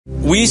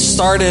We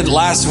started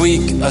last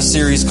week a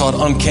series called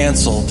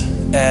Uncanceled,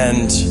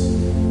 and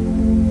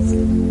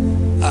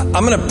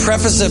I'm going to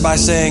preface it by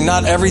saying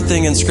not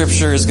everything in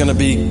Scripture is going to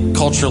be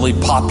culturally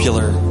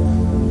popular.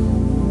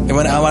 And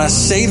when I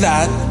say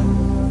that,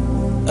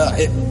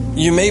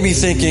 you may be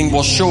thinking,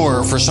 well,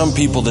 sure, for some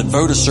people that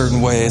vote a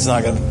certain way, it's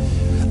not going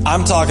to.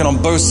 I'm talking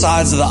on both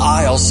sides of the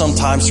aisle.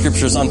 Sometimes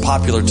Scripture is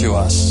unpopular to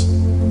us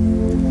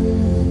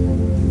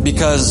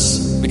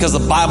because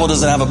the Bible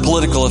doesn't have a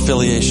political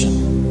affiliation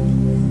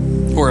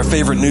or a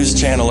favorite news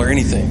channel or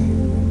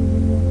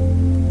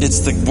anything.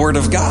 It's the Word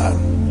of God.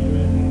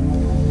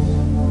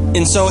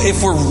 And so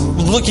if we're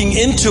looking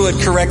into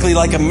it correctly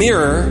like a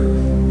mirror,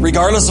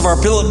 regardless of our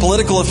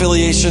political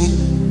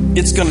affiliation,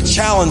 it's going to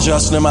challenge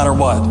us no matter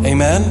what.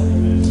 Amen?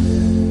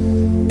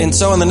 And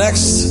so in the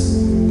next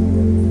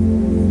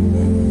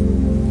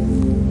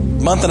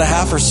month and a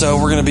half or so,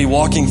 we're going to be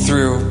walking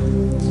through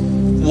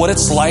what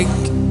it's like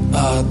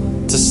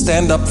to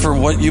stand up for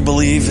what you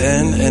believe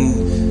in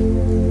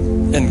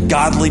and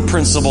godly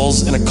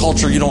principles in a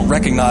culture you don't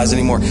recognize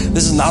anymore.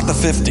 This is not the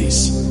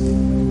 50s.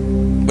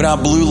 We don't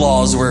have blue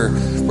laws where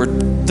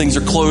things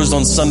are closed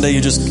on Sunday.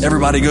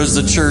 Everybody goes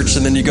to church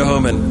and then you go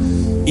home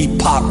and eat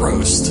pot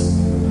roast.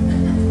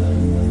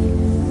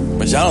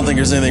 Which I don't think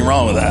there's anything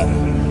wrong with that.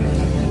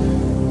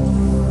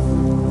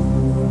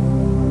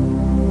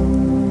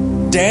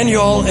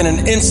 Daniel, in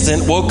an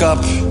instant, woke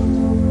up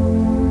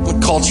a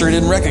culture he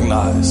didn't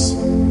recognize.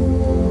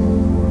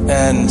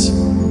 And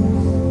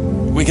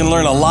we can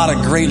learn a lot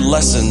of great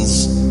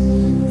lessons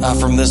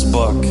from this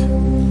book.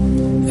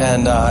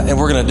 And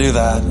we're going to do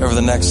that over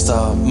the next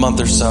month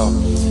or so.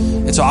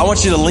 And so I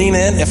want you to lean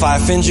in. If I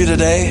offend you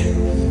today,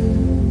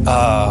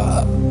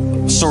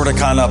 sort of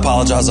kind of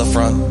apologize up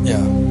front. Yeah.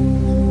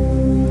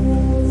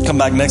 Come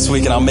back next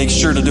week and I'll make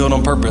sure to do it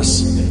on purpose.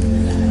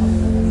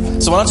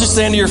 So why don't you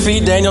stand to your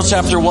feet? Daniel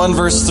chapter 1,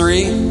 verse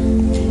 3.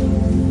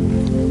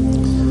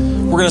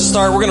 We're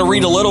going to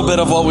read a little bit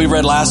of what we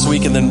read last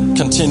week and then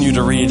continue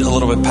to read a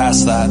little bit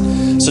past that.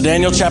 So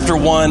Daniel chapter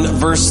 1,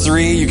 verse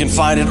 3, you can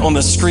find it on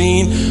the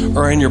screen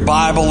or in your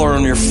Bible or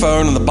on your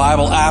phone in the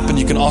Bible app. And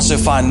you can also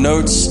find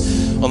notes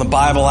on the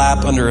Bible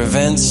app under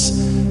events.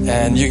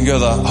 And you can go to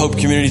the Hope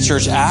Community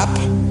Church app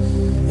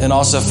and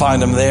also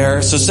find them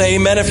there. So say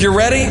amen if you're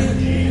ready.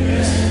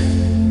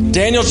 Amen.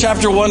 Daniel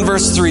chapter 1,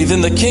 verse 3.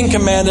 Then the king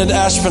commanded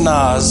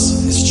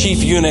Ashpenaz, his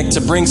chief eunuch,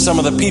 to bring some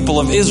of the people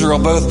of Israel,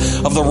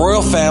 both of the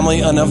royal family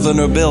and of the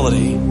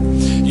nobility,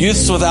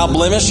 youths without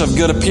blemish, of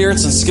good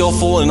appearance and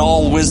skillful in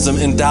all wisdom,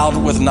 endowed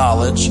with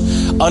knowledge,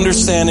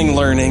 understanding,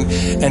 learning,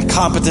 and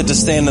competent to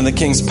stand in the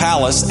king's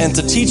palace, and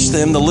to teach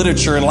them the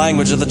literature and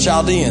language of the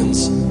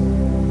Chaldeans.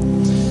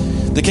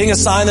 The king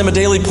assigned them a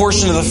daily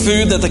portion of the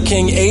food that the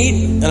king ate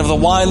and of the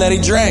wine that he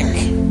drank.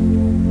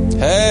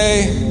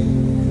 Hey,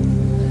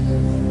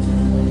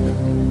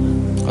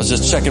 I was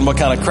just checking what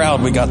kind of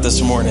crowd we got this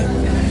morning.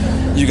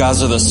 You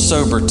guys are the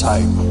sober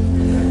type.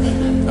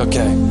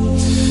 Okay.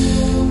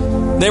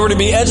 They were to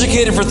be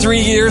educated for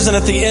 3 years, and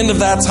at the end of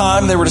that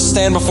time, they were to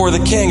stand before the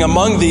king.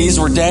 Among these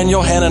were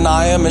Daniel,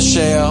 Hananiah,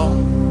 Mishael,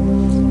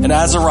 and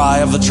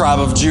Azariah of the tribe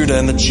of Judah.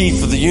 And the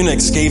chief of the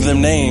eunuchs gave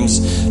them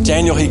names.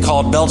 Daniel he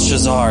called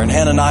Belshazzar, and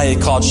Hananiah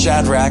he called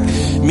Shadrach,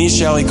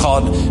 Mishael he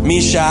called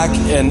Meshach,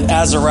 and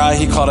Azariah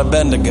he called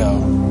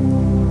Abednego.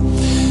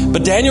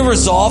 But Daniel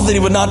resolved that he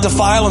would not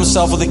defile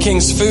himself with the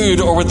king's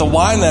food or with the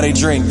wine that he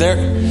drank.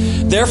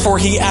 Therefore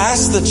he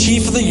asked the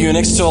chief of the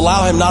eunuchs to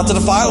allow him not to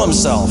defile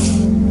himself.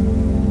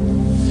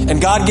 And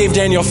God gave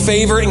Daniel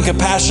favor and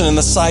compassion in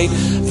the sight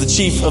of the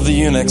chief of the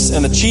eunuchs.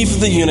 And the chief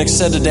of the eunuchs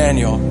said to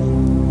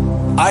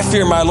Daniel, I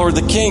fear my lord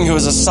the king, who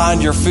has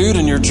assigned your food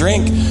and your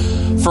drink.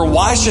 For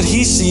why should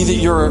he see that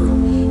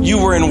you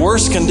were in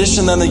worse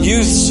condition than the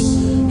youths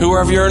who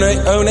are of your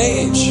own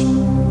age?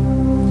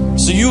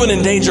 So you would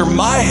endanger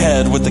my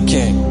head with the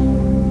king.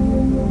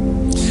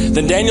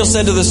 Then Daniel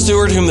said to the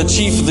steward whom the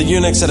chief of the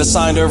eunuchs had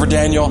assigned over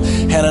Daniel,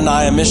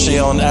 Hananiah,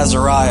 Mishael, and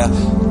Azariah,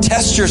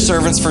 test your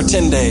servants for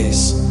 10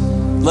 days.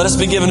 Let us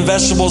be given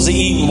vegetables to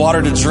eat and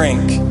water to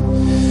drink.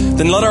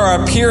 Then let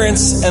our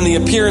appearance and the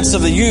appearance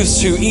of the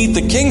youths who eat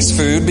the king's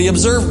food be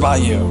observed by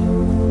you.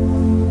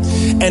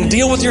 And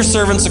deal with your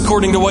servants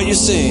according to what you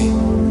see.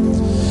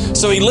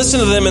 So he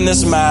listened to them in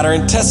this matter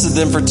and tested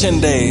them for 10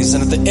 days.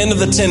 And at the end of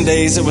the 10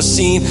 days, it was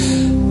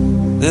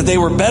seen that they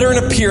were better in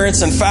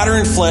appearance and fatter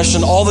in flesh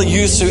than all the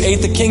youths who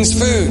ate the king's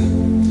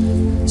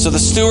food. So the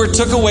steward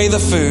took away their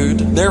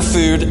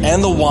food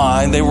and the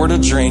wine they were to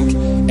drink,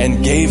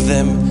 and gave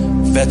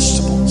them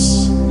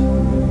vegetables.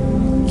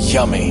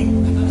 Yummy.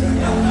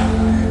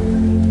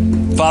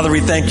 Father, we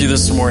thank you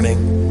this morning.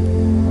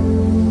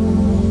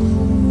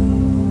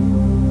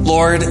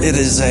 Lord, it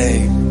is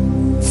a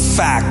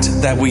fact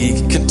that we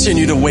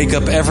continue to wake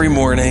up every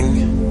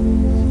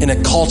morning in a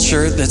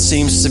culture that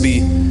seems to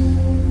be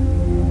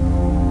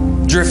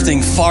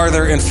drifting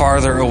farther and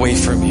farther away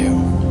from you.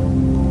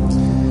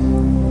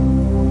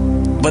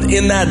 But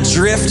in that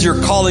drift, your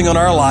calling on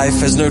our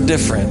life is no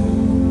different.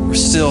 We're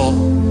still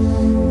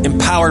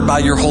empowered by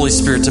your Holy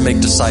Spirit to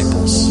make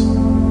disciples.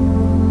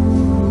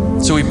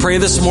 So we pray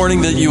this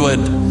morning that you would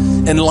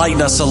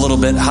enlighten us a little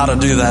bit how to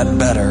do that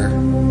better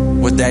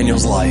with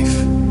Daniel's life.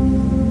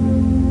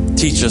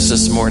 Teach us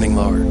this morning,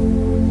 Lord.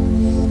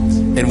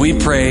 And we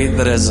pray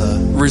that as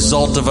a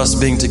result of us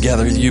being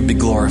together, you'd be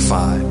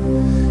glorified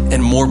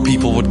and more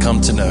people would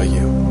come to know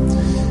you.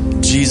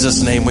 In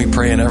Jesus' name we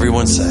pray, and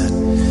everyone said,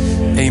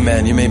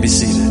 amen. You may be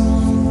seated.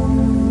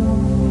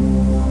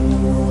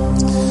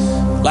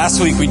 Last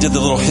week we did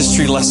the little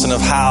history lesson of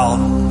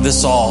how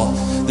this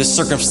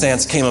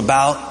circumstance came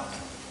about.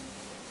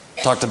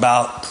 Talked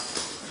about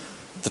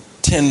the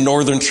 10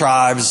 northern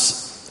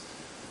tribes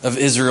of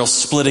Israel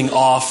splitting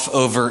off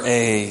over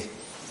a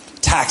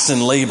tax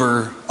and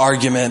labor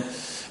argument,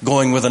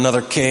 going with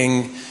another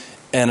king.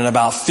 And in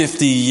about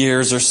 50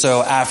 years or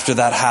so after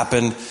that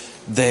happened,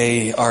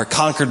 they are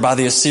conquered by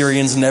the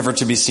Assyrians, never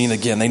to be seen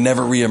again. They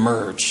never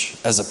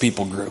reemerge as a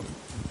people group.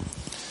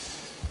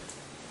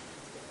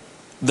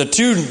 The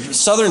two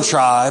southern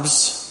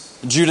tribes,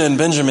 Judah and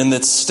Benjamin,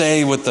 that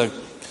stay with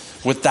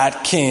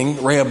that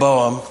king,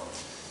 Rehoboam,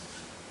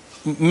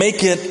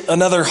 make it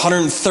another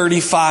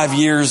 135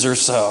 years or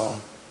so.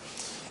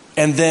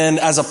 And then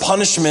as a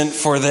punishment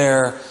for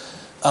their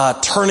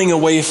turning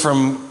away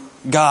from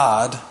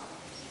God,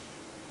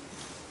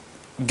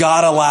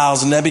 God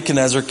allows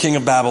Nebuchadnezzar, king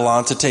of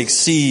Babylon, to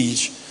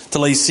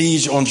lay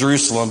siege on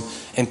Jerusalem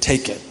and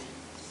take it.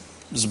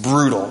 It was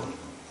brutal.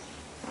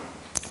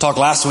 Talked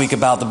last week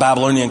about the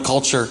Babylonian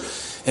culture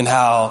and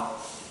how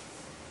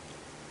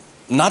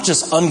not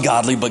just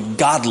ungodly, but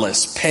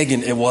godless,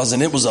 pagan it was.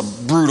 And it was a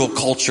brutal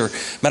culture.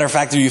 Matter of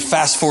fact, if you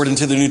fast forward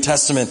into the New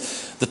Testament,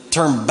 the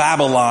term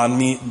Babylon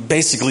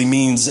basically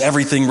means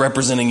everything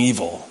representing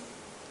evil.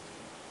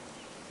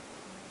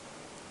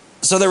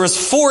 So there was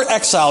 4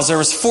 exiles. There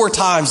was 4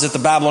 times that the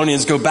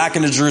Babylonians go back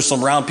into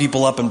Jerusalem, round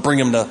people up, and bring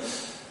them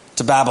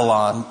to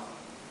Babylon.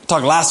 We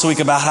talked last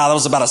week about how that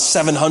was about a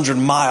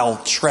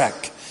 700-mile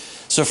trek.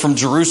 So from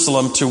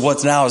Jerusalem to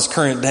what now is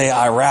current day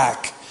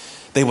Iraq,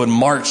 they would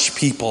march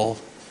people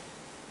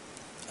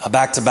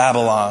back to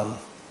Babylon.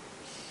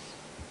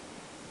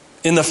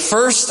 In the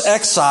first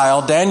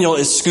exile, Daniel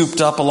is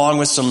scooped up along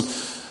with some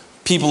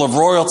people of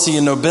royalty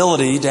and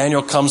nobility.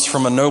 Daniel comes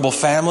from a noble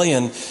family,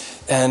 and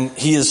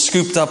he is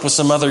scooped up with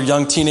some other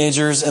young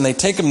teenagers, and they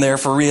take him there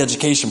for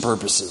re-education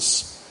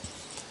purposes.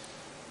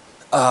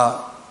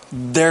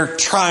 They're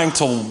trying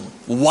to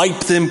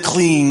wipe them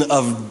clean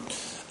of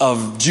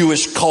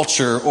Jewish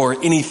culture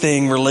or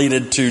anything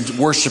related to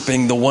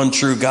worshiping the one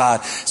true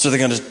God. So they're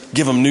going to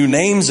give them new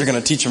names. They're going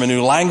to teach them a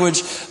new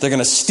language. They're going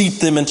to steep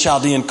them in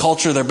Chaldean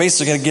culture. They're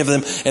basically going to give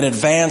them an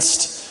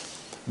advanced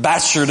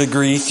bachelor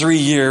degree, 3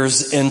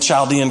 years in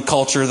Chaldean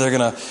culture. They're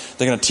going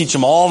to teach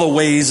them all the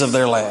ways of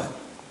their land.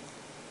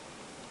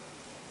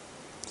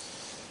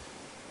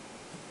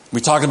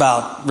 We talked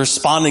about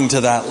responding to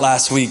that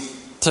last week.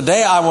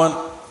 Today I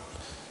want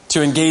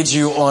to engage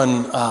you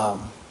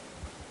on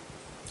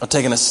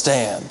taking a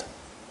stand.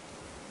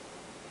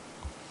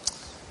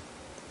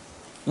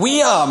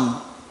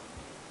 I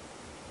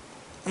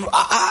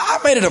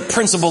made it a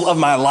principle of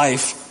my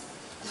life,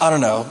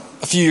 a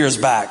few years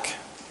back,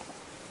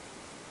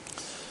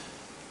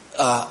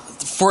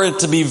 for it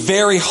to be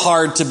very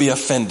hard to be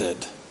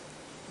offended.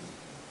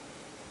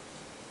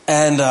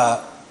 And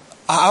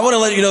I want to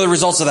let you know the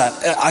results of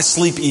that. I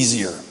sleep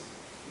easier.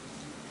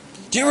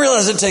 Do you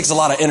realize it takes a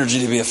lot of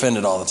energy to be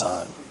offended all the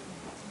time?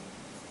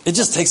 It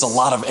just takes a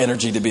lot of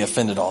energy to be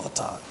offended all the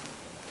time.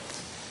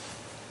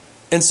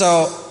 And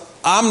so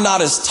I'm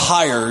not as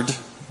tired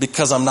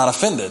because I'm not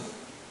offended.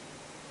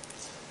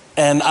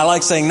 And I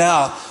like saying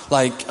now,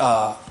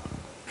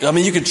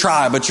 you could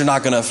try, but you're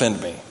not going to offend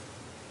me.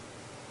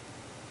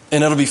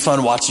 And it'll be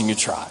fun watching you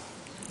try.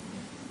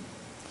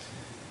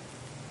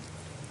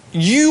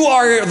 You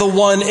are the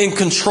one in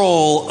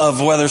control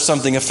of whether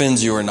something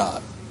offends you or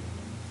not.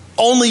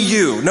 Only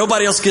you.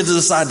 Nobody else gets to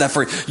decide that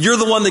for you. You're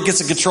the one that gets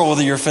to control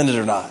whether you're offended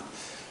or not.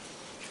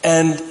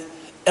 And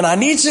I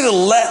need to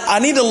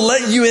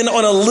let you in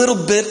on a little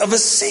bit of a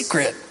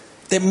secret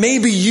that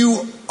maybe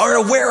you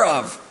aren't aware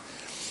of.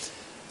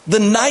 The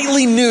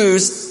nightly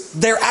news,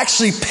 they're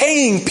actually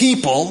paying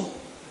people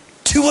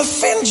to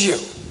offend you.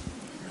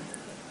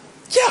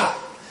 Yeah.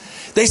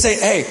 They say,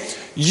 hey,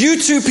 you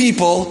two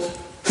people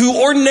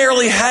who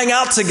ordinarily hang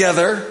out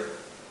together,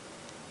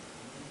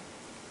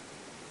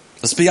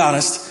 let's be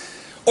honest,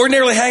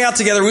 ordinarily hang out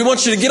together, we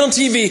want you to get on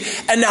TV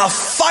and now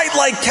fight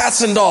like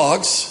cats and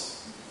dogs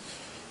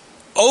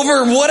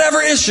over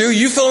whatever issue,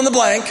 you fill in the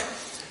blank,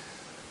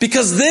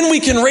 because then we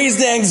can raise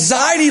the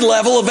anxiety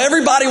level of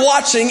everybody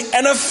watching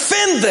and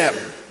offend them.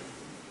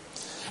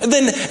 And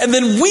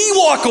then we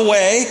walk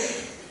away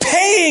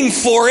paying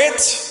for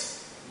it.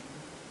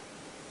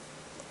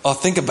 Oh,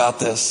 think about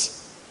this.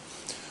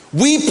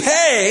 We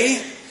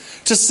pay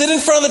to sit in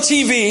front of the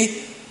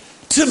TV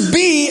to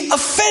be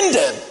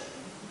offended.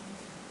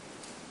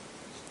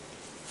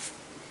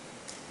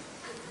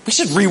 We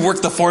should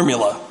rework the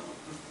formula.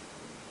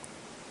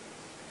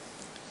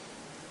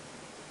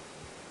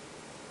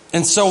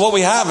 And so what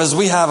we have is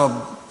we have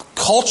a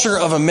culture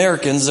of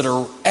Americans that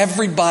are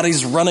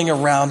everybody's running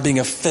around being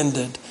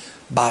offended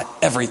by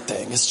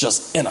everything. It's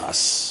just in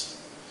us.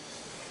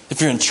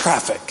 If you're in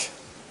traffic,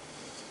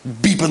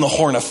 beeping the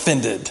horn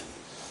offended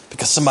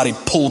because somebody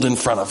pulled in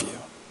front of you.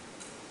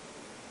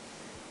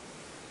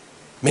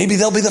 Maybe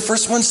they'll be the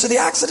first ones to the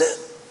accident.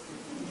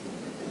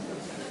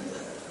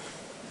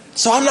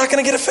 So I'm not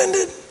going to get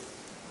offended.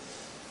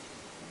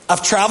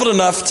 I've traveled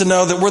enough to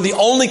know that we're the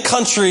only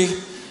country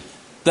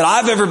that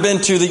I've ever been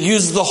to that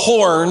uses the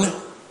horn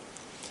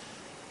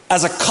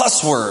as a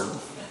cuss word.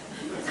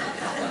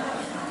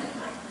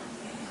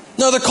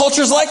 No other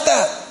culture's like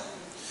that.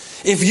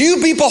 If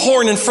you beep a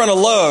horn in front of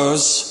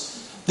Lowe's,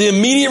 the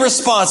immediate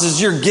response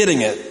is you're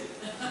getting it.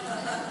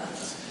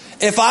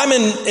 If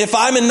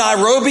I'm in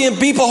Nairobi and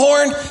beep a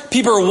horn,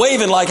 people are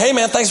waving like, hey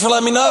man, thanks for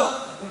letting me know.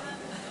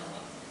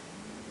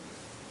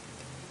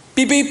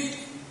 Beep beep,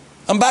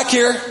 I'm back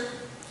here.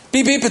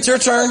 Beep beep, it's your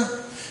turn.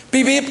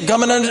 Beep beep,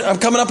 I'm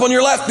coming up on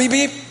your left. Beep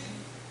beep,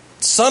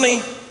 it's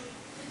sunny.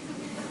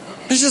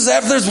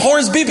 There's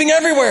horns beeping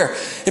everywhere.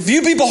 If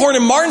you beep a horn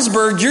in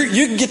Martinsburg,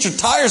 you can get your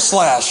tires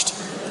slashed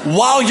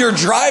while you're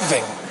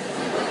driving.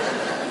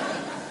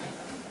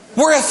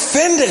 We're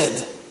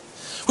offended.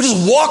 We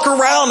just walk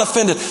around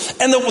offended.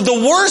 And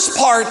the worst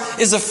part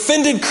is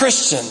offended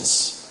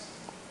Christians.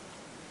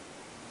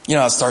 You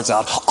know how it starts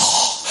out,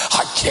 oh,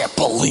 I can't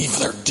believe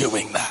they're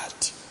doing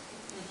that.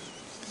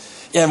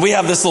 Yeah, and we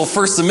have this little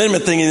First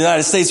Amendment thing in the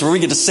United States where we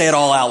get to say it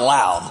all out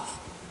loud.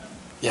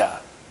 Yeah.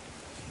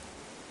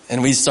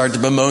 And we start to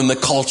bemoan the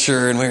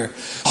culture and we're,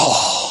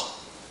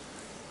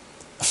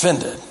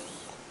 offended.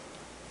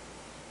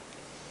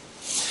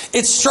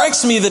 It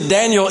strikes me that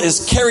Daniel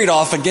is carried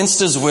off against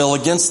his will,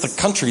 against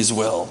the country's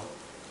will,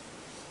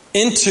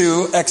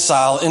 into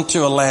exile,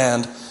 into a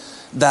land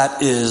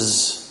that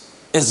is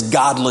as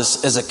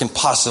godless as it can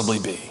possibly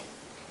be.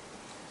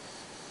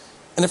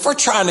 And if we're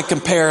trying to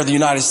compare the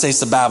United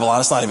States to Babylon,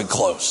 it's not even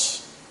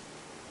close.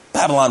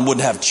 Babylon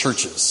wouldn't have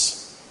churches.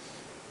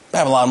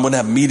 Babylon wouldn't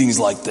have meetings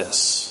like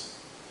this.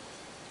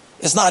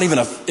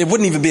 It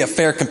wouldn't even be a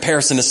fair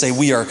comparison to say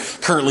we are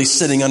currently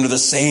sitting under the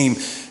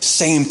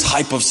same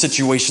type of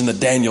situation that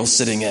Daniel's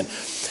sitting in.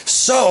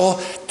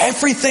 So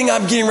everything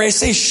I'm getting ready to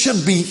say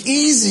should be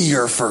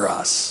easier for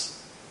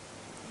us.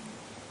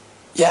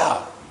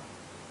 Yeah.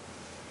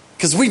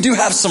 Because we do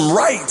have some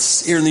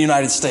rights here in the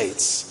United States.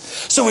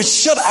 So it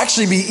should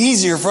actually be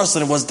easier for us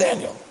than it was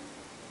Daniel.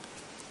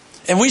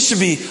 And we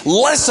should be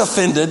less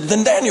offended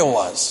than Daniel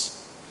was.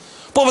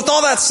 But with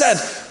all that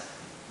said,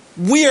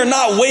 we are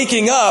not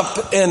waking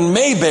up in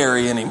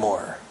Mayberry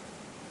anymore.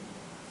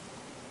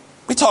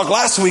 We talked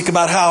last week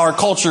about how our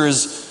culture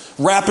is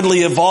rapidly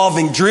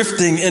evolving,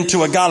 drifting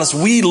into a godless.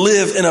 We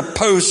live in a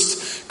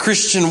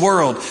post-Christian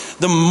world.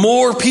 The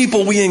more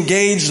people we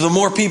engage, the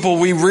more people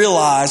we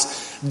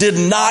realize did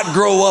not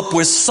grow up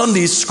with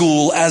Sunday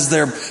school as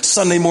their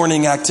Sunday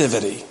morning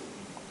activity.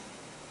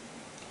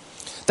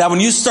 That when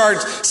you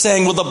start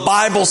saying, well, the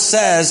Bible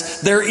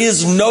says, there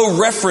is no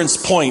reference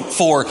point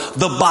for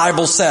the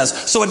Bible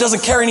says. So it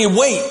doesn't carry any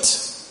weight.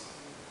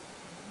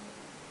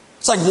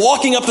 It's like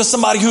walking up to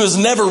somebody who has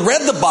never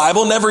read the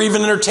Bible, never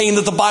even entertained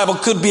that the Bible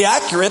could be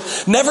accurate,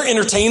 never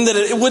entertained that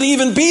it would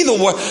even be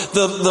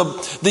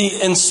the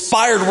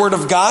inspired word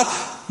of God,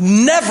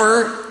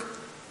 never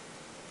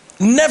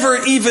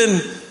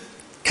even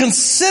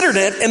considered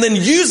it and then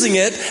using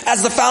it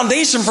as the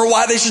foundation for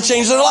why they should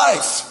change their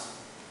life.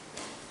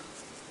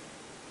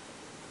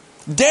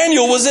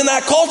 Daniel was in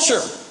that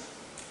culture.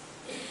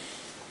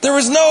 There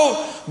was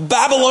no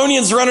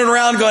Babylonians running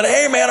around going,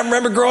 hey man, I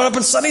remember growing up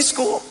in Sunday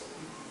school.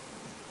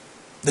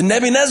 The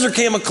Nebuchadnezzar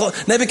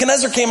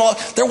came along.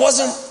 There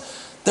wasn't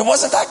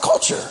that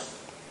culture.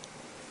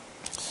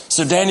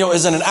 So Daniel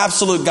is in an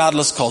absolute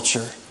godless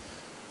culture,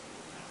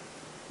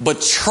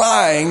 but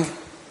trying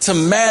to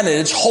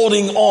manage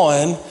holding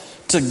on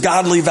to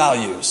godly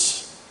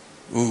values.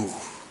 Ooh.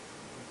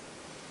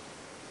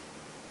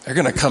 They're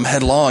going to come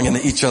headlong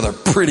into each other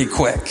pretty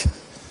quick.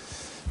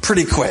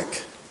 Pretty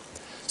quick.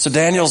 So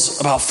Daniel's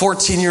about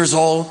 14 years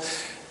old.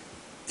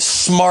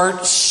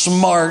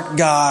 Smart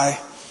guy.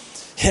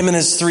 Him and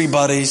his three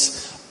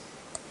buddies.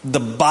 The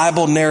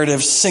Bible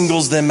narrative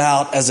singles them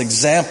out as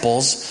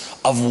examples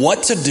of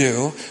what to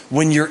do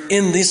when you're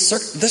in this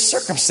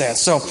circumstance.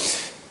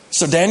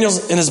 So Daniel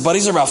and his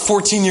buddies are about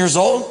 14 years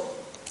old.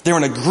 They're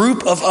in a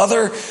group of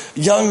other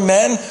young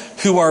men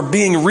who are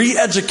being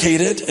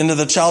re-educated into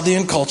the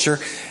Chaldean culture.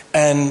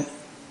 And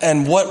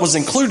what was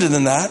included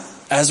in that,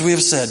 as we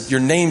have said, your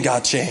name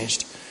got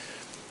changed.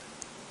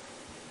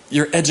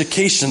 Your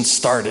education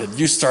started.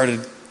 You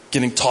started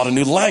getting taught a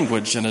new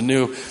language and a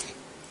new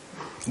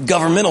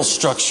governmental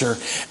structure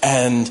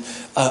and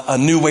a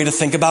new way to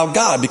think about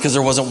God, because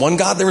there wasn't one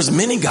God, there was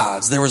many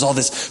gods. There was all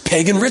this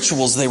pagan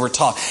rituals they were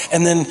taught.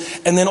 And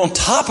then on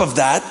top of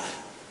that,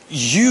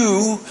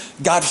 you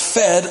got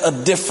fed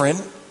a different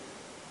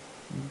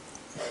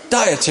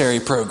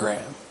dietary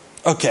program.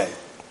 Okay.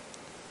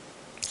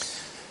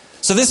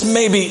 So this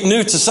may be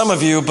new to some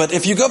of you, but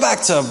if you go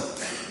back to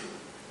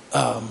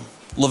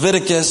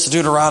Leviticus,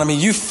 Deuteronomy,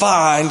 you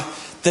find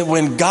that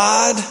when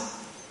God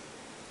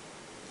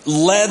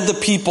led the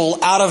people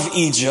out of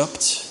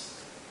Egypt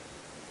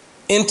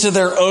into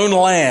their own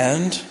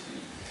land,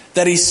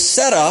 that he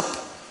set up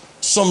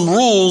some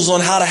rules on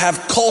how to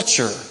have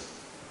culture.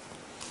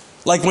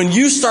 Like when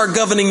you start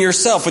governing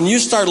yourself, when you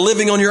start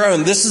living on your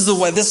own, this is the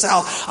way, this is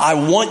how I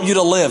want you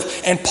to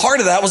live. And part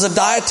of that was a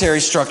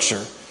dietary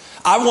structure.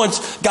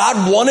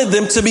 God wanted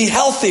them to be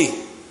healthy.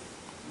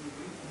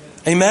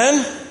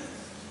 Amen?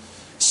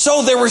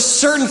 So there were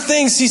certain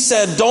things he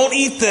said, don't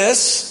eat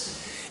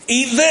this,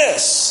 eat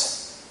this.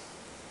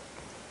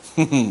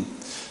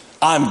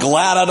 I'm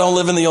glad I don't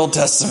live in the Old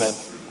Testament.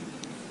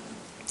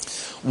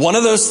 One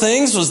of those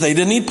things was they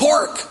didn't eat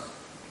pork.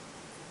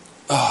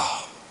 Oh.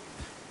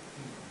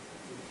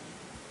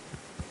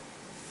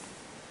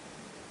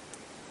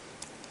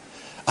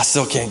 I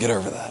still can't get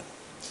over that.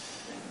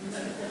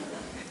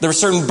 There were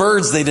certain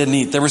birds they didn't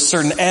eat. There were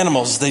certain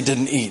animals they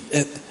didn't eat.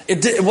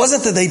 It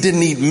wasn't that they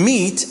didn't eat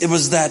meat. It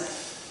was that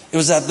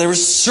there were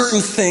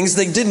certain things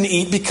they didn't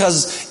eat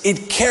because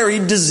it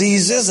carried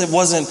diseases. It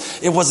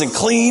wasn't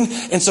clean.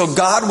 And so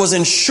God was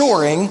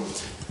ensuring.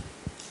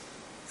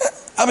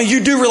 I mean,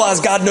 you do realize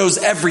God knows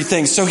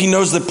everything. So he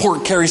knows that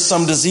pork carries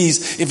some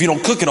disease if you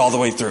don't cook it all the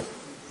way through.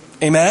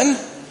 Amen?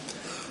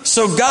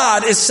 So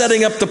God is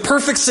setting up the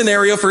perfect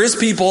scenario for his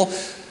people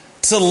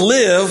to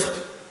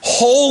live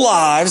whole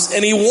lives,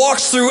 and he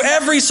walks through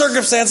every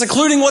circumstance,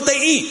 including what they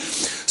eat.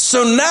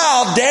 So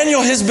now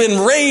Daniel has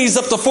been raised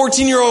up to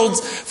 14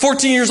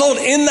 years old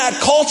in that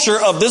culture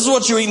of this is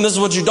what you eat and this is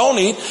what you don't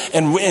eat.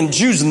 And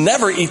Jews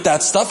never eat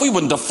that stuff. We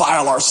wouldn't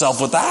defile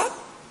ourselves with that.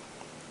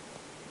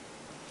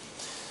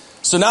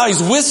 So now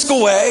he's whisked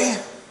away,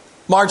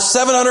 marched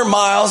 700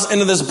 miles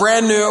into this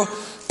brand new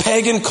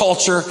pagan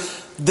culture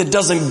that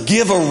doesn't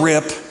give a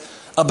rip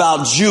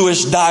about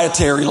Jewish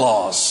dietary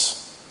laws.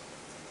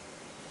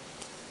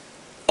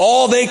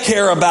 All they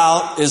care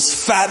about is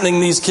fattening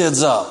these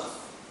kids up.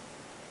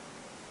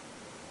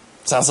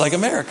 Sounds like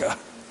America.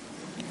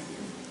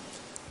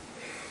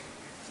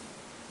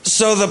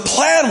 So the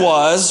plan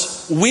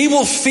was, we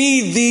will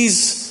feed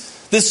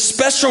this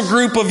special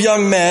group of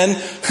young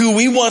men who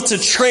we want to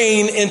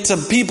train into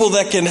people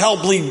that can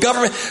help lead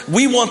government.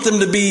 We want them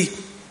to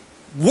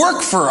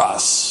work for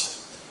us.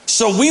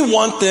 So they're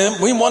going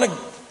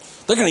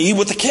to eat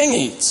what the king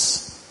eats.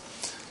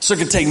 So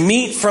they can take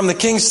meat from the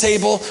king's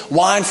table,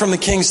 wine from the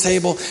king's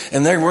table,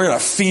 and we're going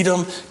to feed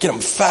them, get them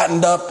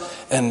fattened up,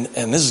 and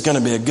this is going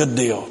to be a good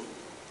deal.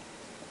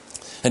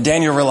 And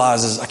Daniel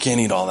realizes, I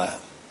can't eat all that.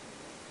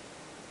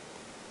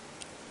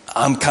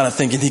 I'm kind of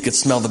thinking he could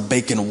smell the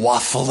bacon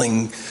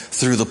waffling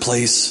through the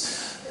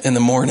place in the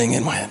morning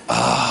and went,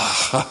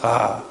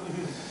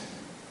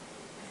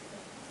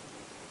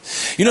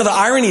 You know, the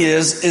irony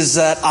is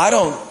that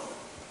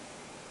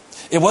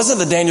it wasn't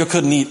that Daniel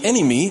couldn't eat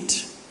any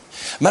meat.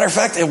 Matter of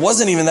fact, it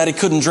wasn't even that he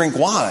couldn't drink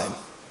wine.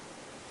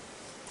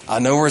 I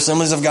know we're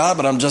Assemblies of God,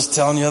 but I'm just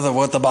telling you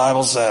what the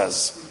Bible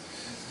says.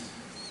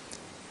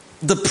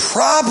 The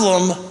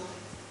problem,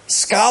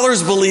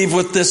 scholars believe,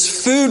 with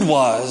this food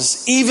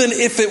was, even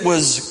if it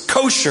was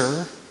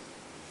kosher,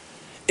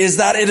 is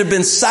that it had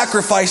been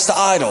sacrificed to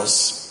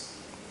idols,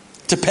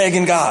 to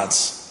pagan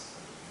gods.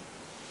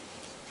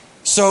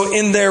 So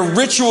in their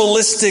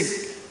ritualistic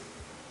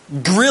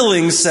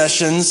grilling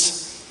sessions,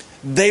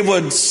 they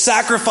would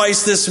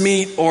sacrifice this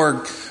meat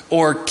or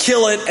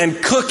kill it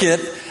and cook it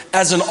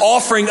as an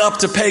offering up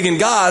to pagan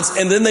gods,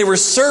 and then they were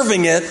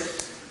serving it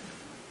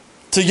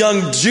to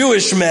young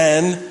Jewish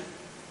men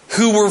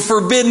who were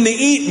forbidden to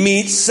eat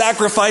meat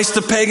sacrificed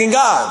to pagan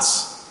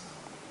gods.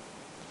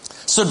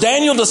 So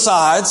Daniel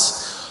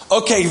decides,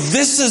 okay,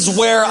 this is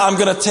where I'm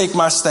going to take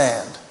my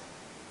stand.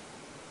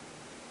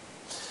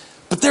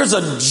 But there's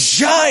a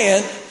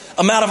giant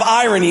amount of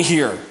irony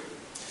here.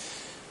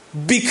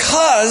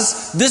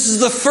 Because this is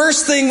the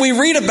first thing we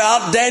read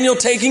about Daniel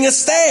taking a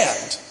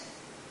stand.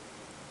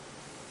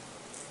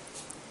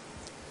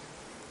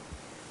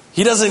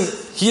 He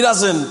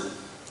doesn't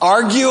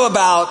argue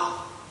about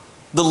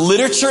the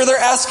literature they're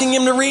asking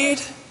him to read.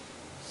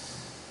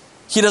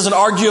 He doesn't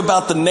argue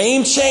about the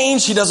name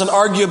change. He doesn't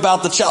argue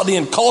about the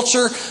Chaldean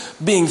culture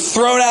being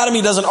thrown at him.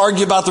 He doesn't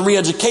argue about the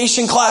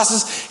re-education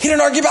classes. He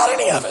didn't argue about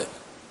any of it.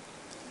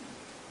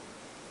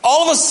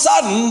 All of a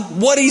sudden,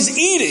 what he's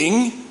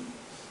eating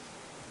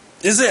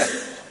is it.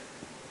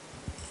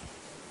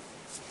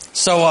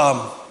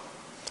 So,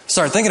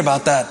 started thinking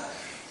about that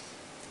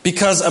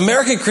because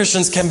American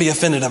Christians can be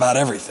offended about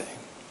everything.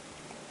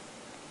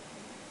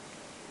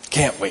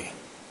 Can't we?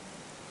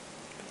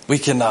 We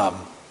can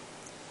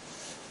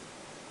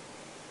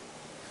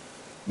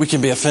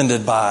be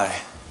offended by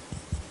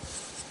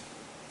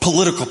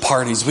political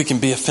parties. We can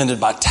be offended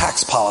by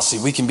tax policy.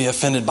 We can be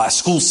offended by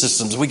school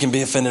systems. We can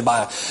be offended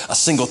by a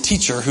single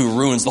teacher who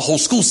ruins the whole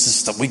school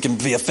system. We can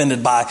be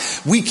offended by,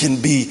 we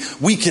can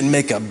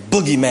make a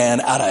boogeyman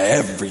out of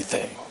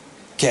everything.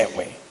 Can't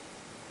we?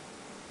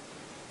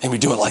 And we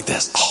do it like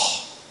this.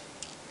 Oh.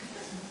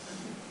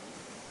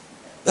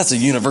 That's a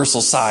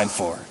universal sign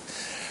for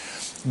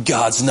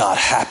God's not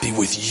happy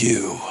with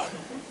you.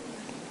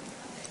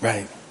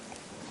 Right?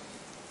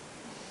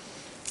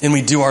 And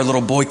we do our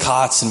little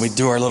boycotts and we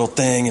do our little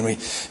thing and we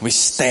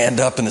stand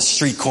up in the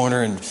street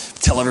corner and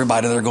tell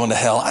everybody they're going to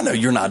hell. I know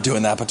you're not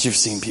doing that, but you've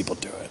seen people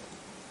do it.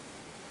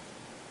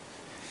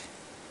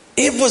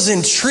 It was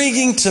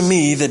intriguing to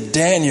me that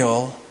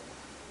Daniel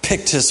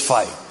picked his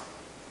fight.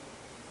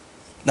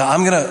 Now,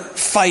 I'm going to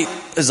fight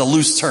as a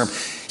loose term.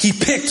 He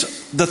picked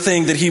the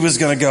thing that he was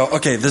going to go,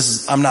 okay,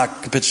 I'm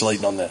not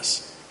capitulating on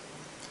this.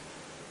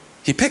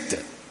 He picked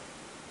it.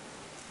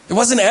 It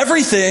wasn't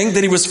everything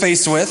that he was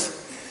faced with.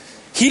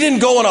 He didn't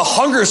go on a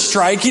hunger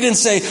strike. He didn't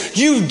say,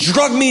 you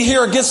drug me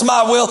here against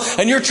my will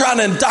and you're trying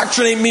to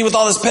indoctrinate me with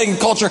all this pagan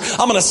culture.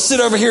 I'm going to sit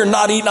over here and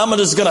not eat and I'm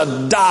just going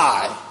to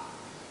die.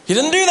 He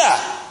didn't do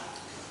that.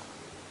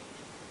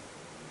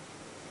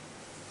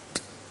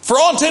 For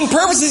all intent and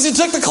purposes, he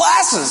took the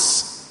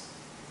classes.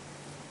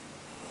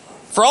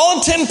 For all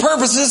intent and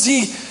purposes,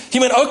 he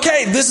went,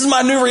 okay, this is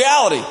my new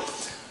reality.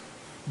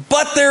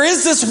 But there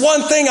is this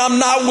one thing I'm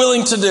not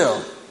willing to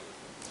do.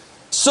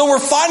 So we're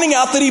finding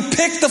out that he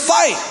picked the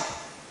fight.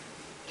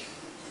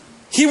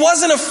 He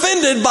wasn't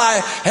offended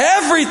by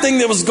everything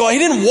that was going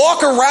on. He didn't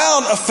walk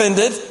around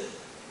offended.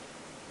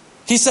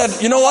 He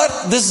said, you know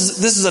what? This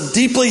is a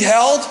deeply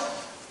held,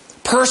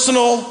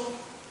 personal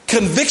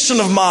conviction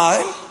of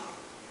mine.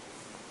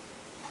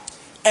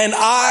 And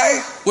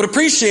I would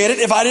appreciate it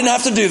if I didn't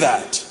have to do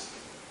that.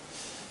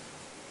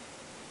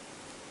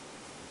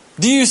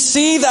 Do you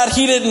see that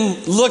he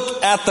didn't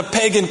look at the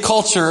pagan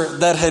culture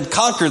that had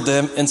conquered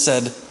them and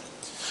said,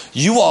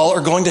 you all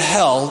are going to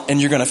hell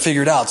and you're going to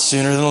figure it out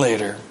sooner than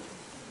later.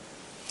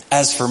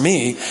 As for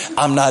me,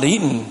 I'm not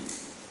eating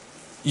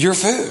your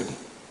food.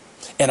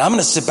 And I'm going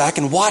to sit back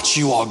and watch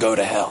you all go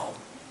to hell.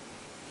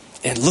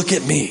 And look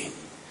at me,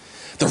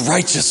 the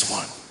righteous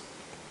one.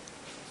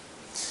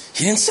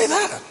 He didn't say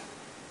that.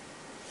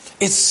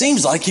 It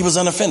seems like he was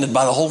unoffended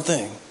by the whole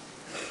thing.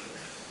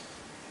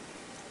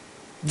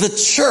 The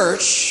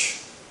church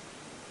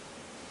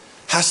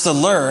has to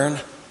learn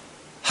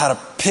how to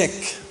pick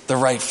the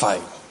right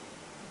fight.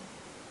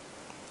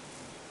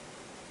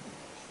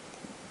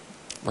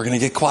 We're going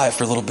to get quiet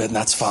for a little bit, and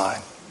that's fine.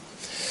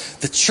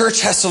 The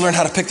church has to learn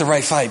how to pick the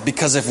right fight,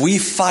 because if we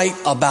fight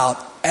about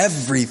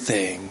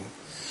everything,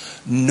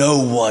 no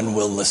one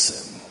will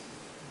listen.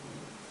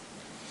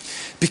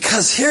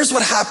 Because here's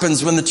what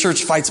happens when the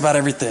church fights about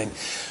everything.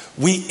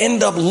 We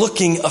end up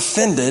looking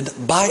offended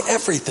by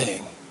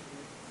everything.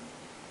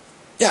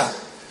 Yeah.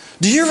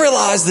 Do you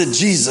realize that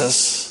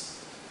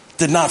Jesus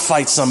did not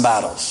fight some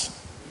battles?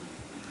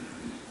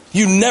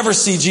 You never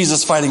see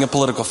Jesus fighting a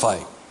political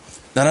fight.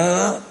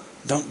 No.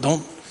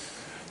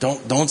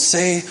 Don't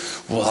say,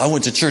 well, I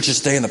went to church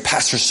this day and the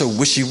pastor's so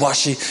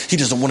wishy-washy. He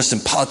doesn't want us in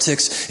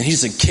politics and he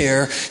doesn't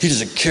care. He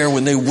doesn't care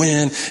when they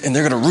win and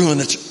they're going to ruin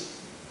the church.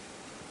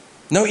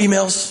 No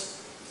emails.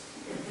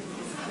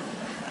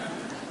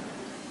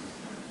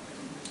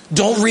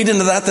 Don't read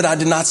into that I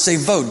did not say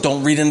vote.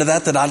 Don't read into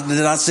that I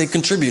did not say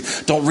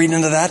contribute. Don't read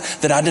into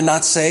that I did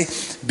not say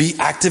be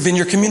active in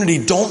your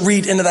community. Don't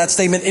read into that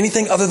statement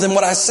anything other than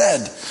what I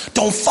said.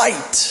 Don't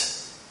fight.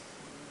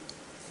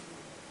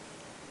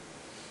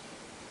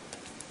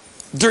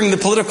 During the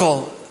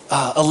political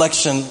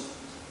election,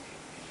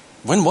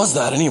 when was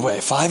that anyway?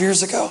 5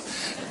 years ago?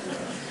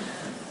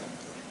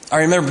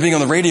 I remember being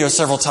on the radio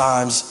several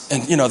times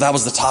and, that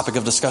was the topic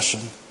of discussion.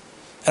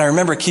 And I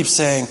remember it keeps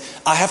saying,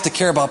 I have to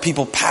care about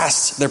people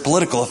past their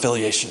political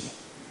affiliation.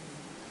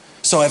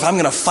 So if I'm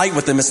going to fight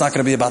with them, it's not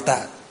going to be about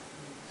that.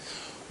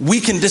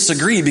 We can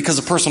disagree because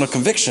of personal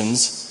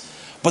convictions,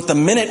 but the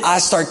minute I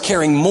start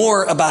caring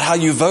more about how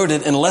you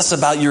voted and less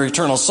about your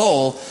eternal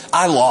soul,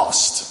 I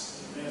lost.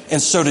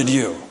 And so did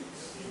you.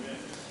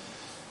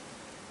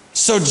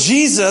 So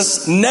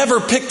Jesus never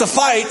picked a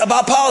fight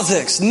about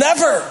politics.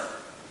 Never.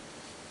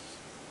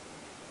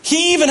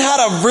 He even had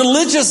a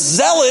religious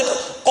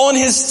zealot on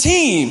his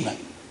team.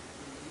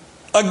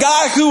 A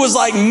guy who was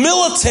like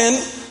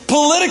militant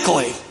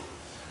politically.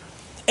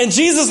 And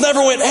Jesus never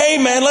went, hey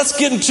man, let's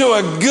get into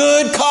a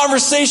good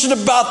conversation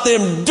about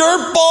them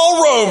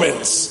dirtball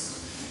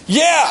Romans.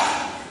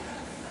 Yeah.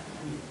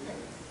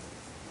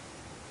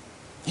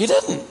 He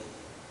didn't.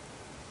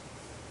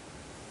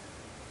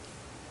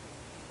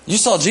 You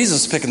saw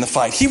Jesus picking the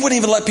fight. He wouldn't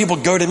even let people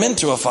goad him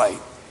into a fight.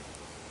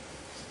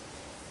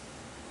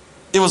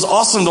 It was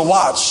awesome to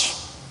watch.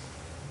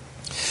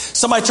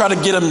 Somebody tried to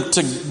get him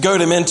to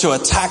goad him into a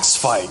tax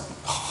fight.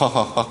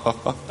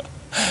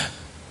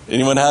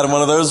 Anyone had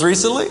one of those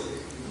recently?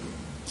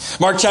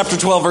 Mark chapter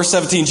 12, verse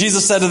 17.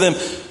 Jesus said to them,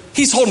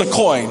 he's holding a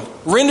coin.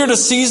 Render to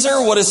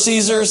Caesar what is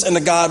Caesar's and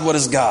to God what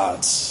is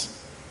God's.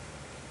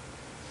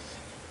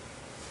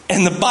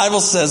 And the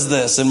Bible says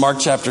this in Mark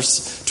chapter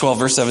 12,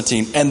 verse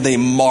 17, and they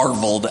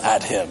marveled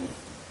at him.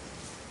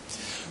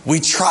 We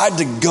tried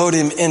to goad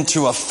him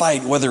into a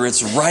fight, whether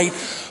it's right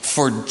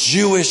for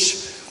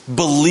Jewish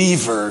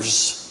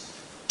believers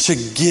to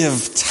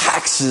give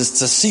taxes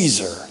to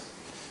Caesar.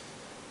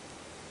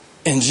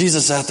 And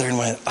Jesus sat there and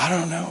went, I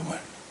don't know.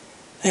 That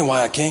ain't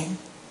why I came.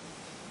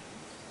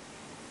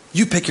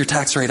 You pick your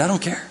tax rate. I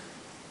don't care.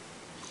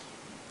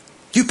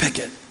 You pick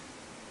it.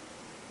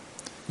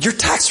 your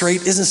tax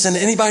rate isn't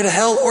sending anybody to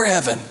hell or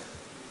heaven.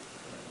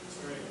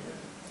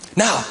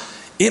 Now,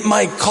 it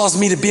might cause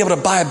me to be able to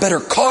buy a better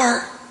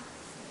car,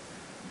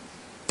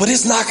 but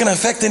it's not going to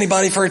affect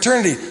anybody for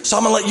eternity. So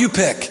I'm going to let you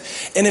pick.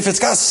 And if it's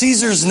got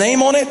Caesar's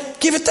name on it,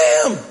 give it to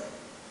him.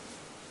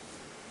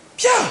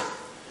 Yeah.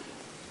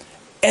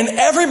 And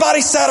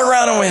everybody sat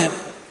around and went,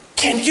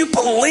 can you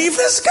believe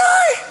this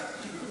guy?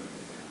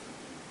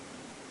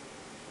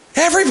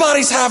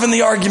 Everybody's having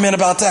the argument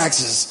about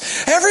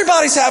taxes.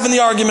 Everybody's having the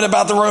argument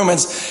about the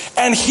Romans.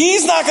 And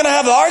he's not going to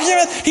have the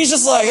argument. He's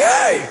just like,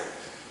 hey,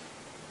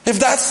 if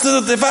that's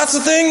the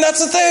thing,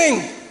 that's the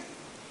thing.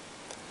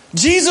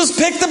 Jesus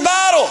picked the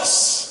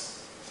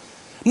battles.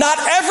 Not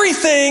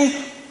everything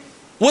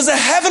was a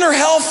heaven or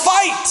hell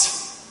fight.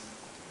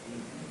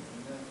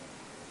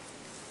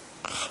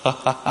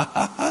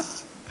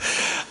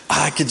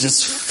 I could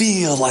just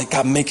feel like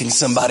I'm making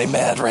somebody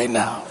mad right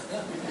now.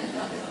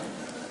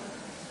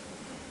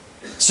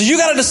 So you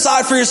got to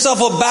decide for yourself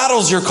what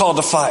battles you're called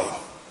to fight.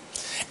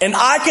 And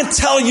I can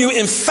tell you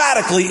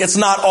emphatically, it's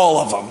not all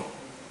of them.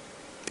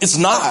 It's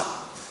not.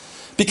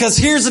 Because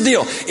here's the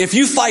deal. If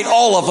you fight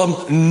all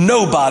of them,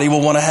 nobody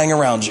will want to hang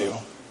around you.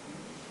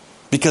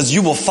 Because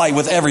you will fight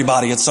with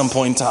everybody at some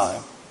point in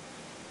time.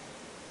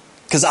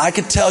 Because I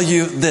could tell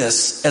you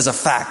this as a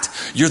fact.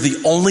 You're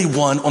the only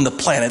one on the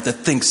planet that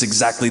thinks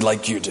exactly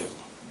like you do.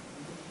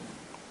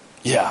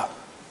 Yeah.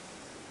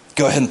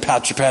 Go ahead and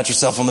pat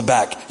yourself on the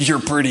back. You're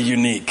pretty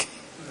unique.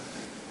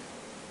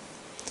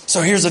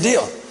 So here's the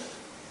deal.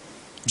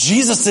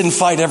 Jesus didn't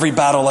fight every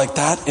battle like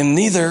that, and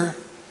neither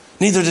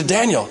did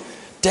Daniel.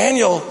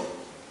 Daniel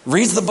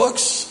reads the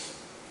books,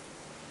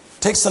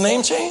 takes the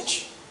name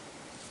change.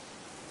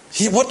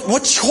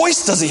 What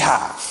choice does he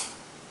have?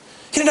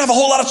 He didn't have a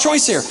whole lot of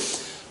choice here.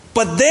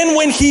 But then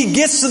when he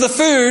gets to the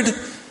food,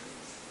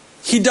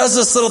 he does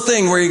this little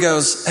thing where he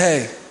goes,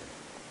 hey,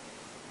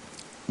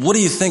 what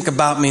do you think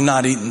about me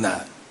not eating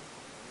that?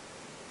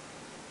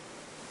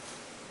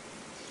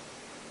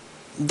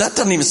 That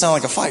doesn't even sound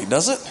like a fight,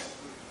 does it?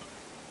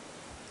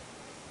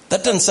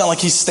 That doesn't sound like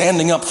he's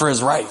standing up for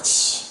his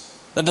rights.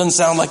 That doesn't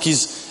sound like it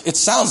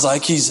sounds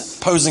like he's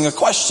posing a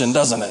question,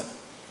 doesn't it?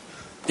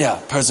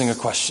 Yeah, posing a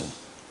question.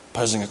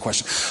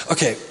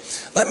 Okay,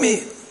 let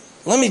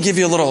me give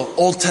you a little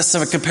Old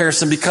Testament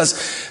comparison,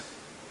 because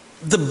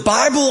the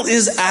Bible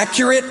is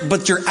accurate,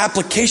 but your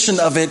application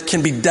of it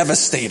can be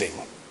devastating.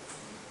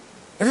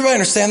 Everybody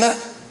understand that?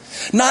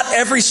 Not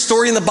every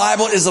story in the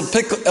Bible is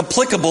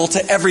applicable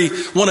to every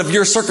one of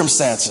your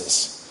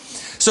circumstances.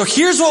 So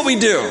here's what we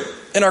do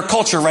in our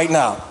culture right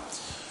now.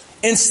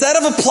 Instead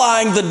of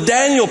applying the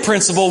Daniel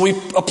principle, we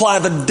apply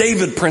the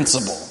David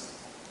principle.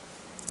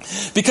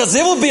 Because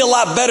it would be a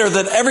lot better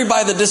that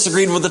everybody that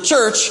disagreed with the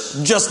church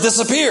just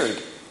disappeared.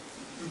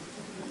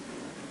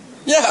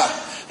 Yeah,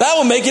 that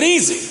would make it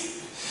easy.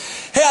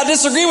 Hey, I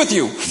disagree with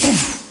you.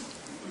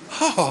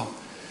 Oh.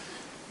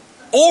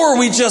 Or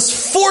we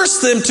just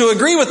force them to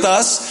agree with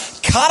us,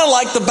 kind of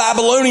like the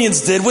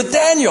Babylonians did with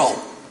Daniel.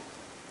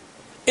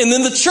 And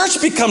then the church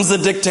becomes the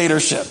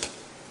dictatorship.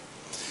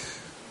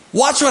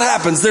 Watch what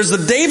happens. There's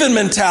the David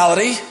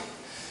mentality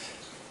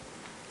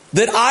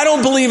that I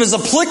don't believe is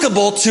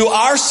applicable to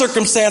our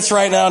circumstance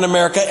right now in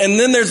America. And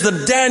then there's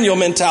the Daniel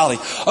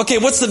mentality. Okay,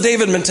 what's the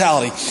David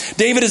mentality?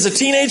 David is a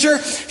teenager.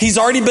 He's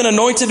already been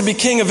anointed to be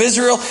king of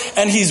Israel,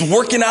 and he's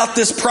working out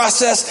this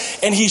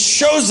process. And he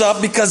shows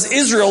up because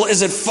Israel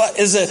is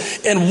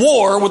in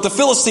war with the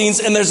Philistines,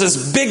 and there's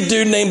this big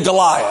dude named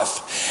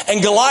Goliath.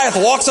 And Goliath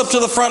walks up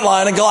to the front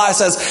line, and Goliath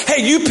says,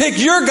 hey, you pick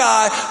your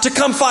guy to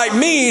come fight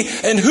me,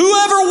 and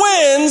whoever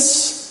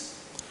wins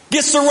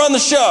gets to run the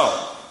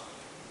show.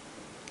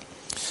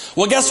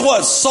 Well, guess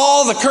what?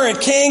 Saul, the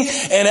current king,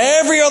 and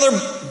every other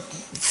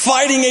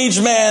fighting age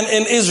man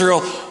in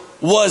Israel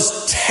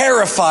was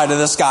terrified of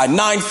this guy.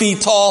 9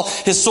 feet tall.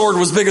 His sword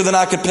was bigger than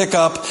I could pick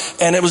up.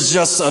 And it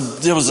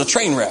was a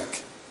train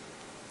wreck.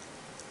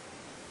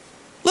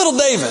 Little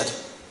David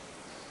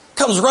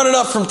comes running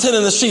up from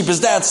tending the sheep. His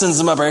dad sends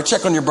him up there.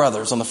 Check on your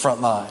brothers on the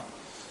front line.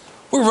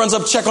 He runs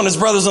up to check on his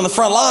brothers on the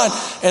front line.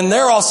 And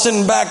they're all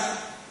sitting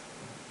back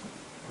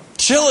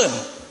chilling.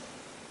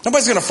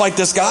 Nobody's going to fight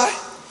this guy.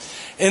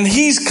 And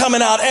he's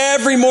coming out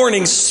every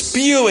morning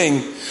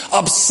spewing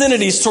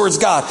obscenities towards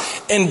God.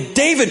 And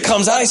David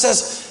comes out and he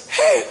says,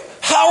 hey,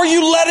 how are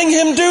you letting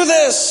him do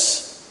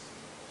this?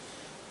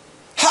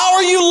 How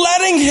are you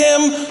letting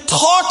him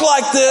talk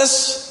like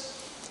this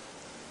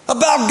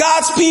about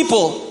God's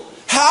people?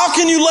 How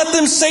can you let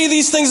them say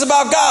these things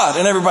about God?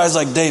 And everybody's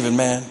like, David,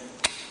 man,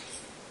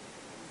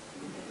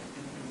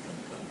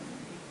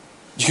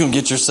 you're going to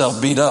get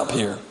yourself beat up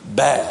here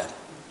bad.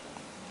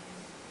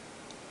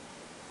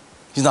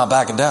 He's not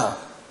backing down.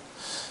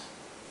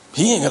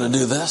 He ain't going to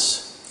do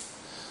this.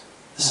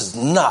 This is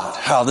not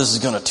how this is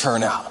going to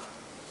turn out.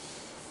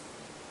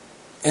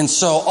 And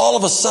so all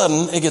of a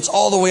sudden, it gets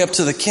all the way up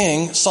to the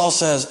king. Saul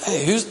says,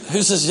 hey,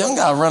 who's this young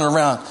guy running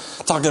around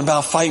talking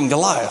about fighting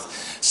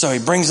Goliath? So he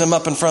brings him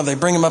up in front. They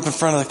bring him up in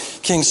front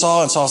of King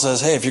Saul, and Saul says,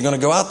 hey, if you're going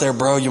to go out there,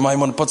 bro, you might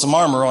want to put some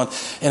armor on.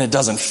 And it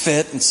doesn't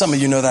fit. And some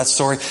of you know that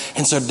story.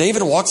 And so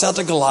David walks out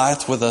to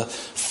Goliath with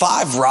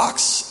 5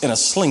 rocks and a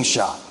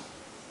slingshot.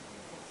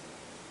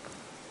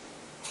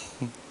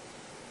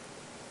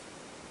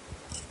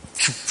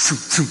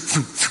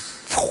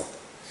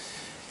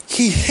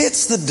 He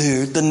hits the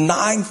dude, the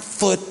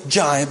 9-foot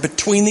giant,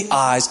 between the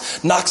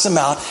eyes, knocks him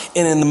out,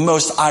 and in the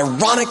most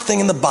ironic thing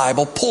in the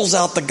Bible, pulls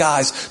out the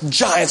guy's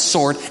giant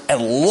sword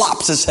and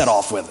lops his head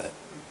off with it.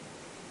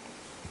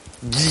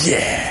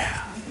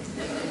 Yeah.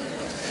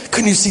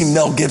 Couldn't you see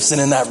Mel Gibson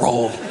in that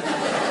role?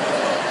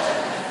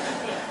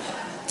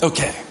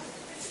 Okay.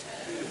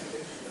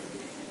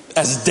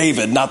 As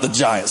David, not the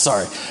giant,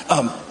 sorry.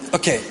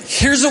 Okay,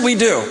 here's what we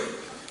do.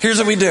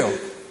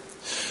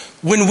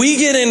 When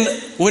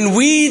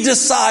we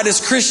decide as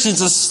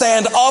Christians to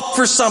stand up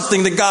for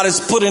something that God has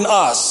put in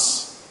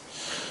us,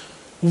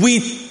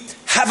 we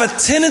have a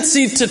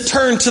tendency to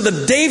turn to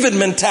the David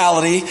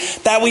mentality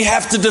that we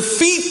have to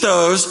defeat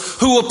those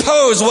who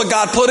oppose what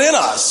God put in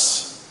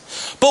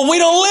us. But we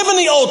don't live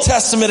in the Old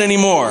Testament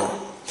anymore.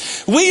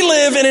 We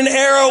live in an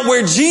era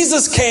where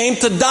Jesus came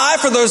to die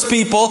for those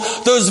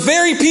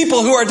very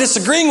people who are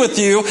disagreeing with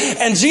you.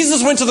 And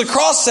Jesus went to the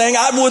cross saying,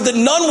 I would that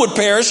none would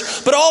perish,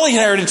 but all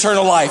inherit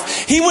eternal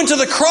life. He went to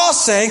the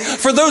cross saying,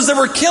 for those that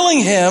were killing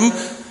him,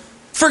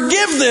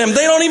 forgive them.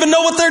 They don't even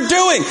know what they're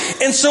doing.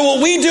 And so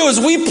what we do is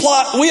we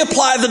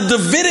apply the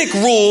Davidic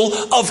rule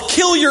of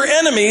kill your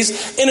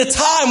enemies in a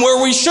time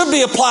where we should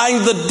be applying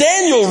the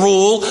Daniel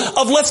rule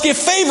of let's get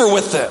favor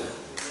with them.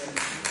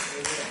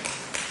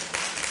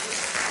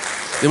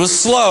 It was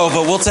slow,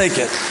 but we'll take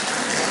it.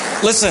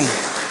 Listen,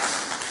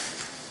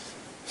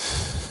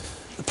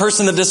 the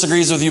person that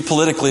disagrees with you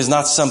politically is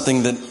not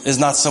someone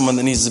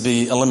that needs to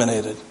be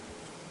eliminated.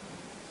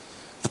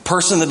 The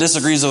person that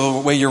disagrees with the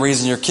way you're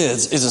raising your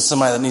kids isn't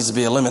somebody that needs to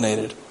be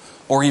eliminated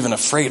or even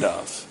afraid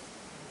of.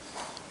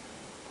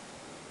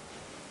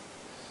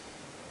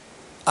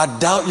 I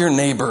doubt your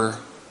neighbor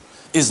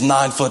is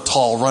 9 foot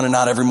tall running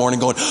out every morning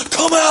going,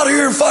 come out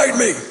here and fight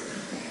me.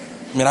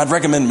 I mean, I'd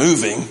recommend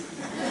moving.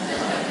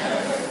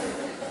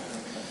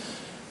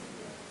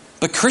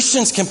 But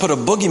Christians can put a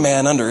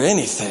boogeyman under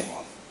anything.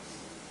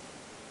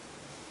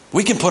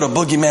 We can put a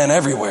boogeyman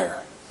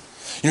everywhere.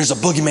 There's a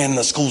boogeyman in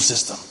the school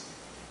system.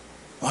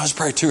 Well, there's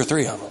probably 2 or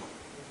 3 of them.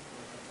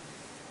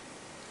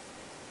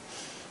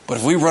 But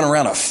if we run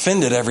around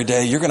offended every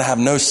day, you're going to have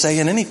no say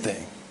in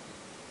anything.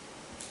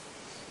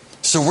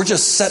 So we're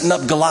just setting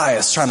up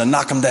Goliaths, trying to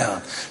knock them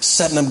down.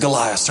 Setting up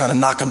Goliaths, trying to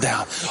knock them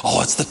down.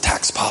 Oh, it's the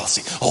tax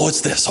policy. Oh, it's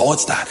this. Oh,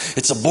 it's that.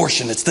 It's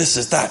abortion. It's this,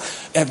 it's that.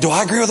 And do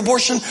I agree with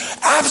abortion?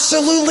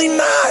 Absolutely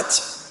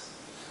not.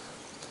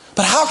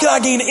 But how can I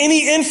gain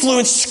any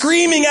influence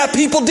screaming at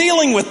people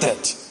dealing with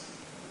it?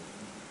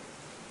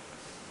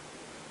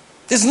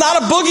 It's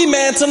not a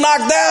boogeyman to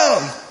knock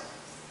down.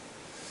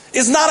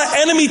 It's not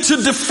an enemy to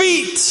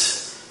defeat.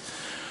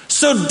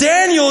 So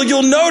Daniel,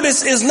 you'll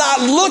notice, is not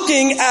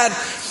looking at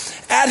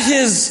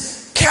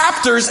his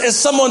captors as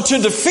someone to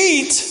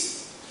defeat.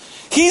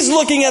 He's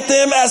looking at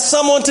them as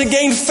someone to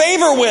gain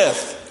favor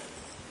with.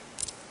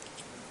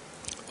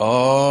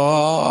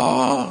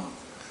 Oh.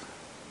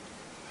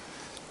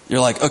 You're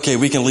like, okay,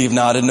 we can leave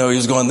now. I didn't know he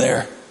was going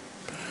there.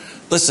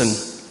 Listen.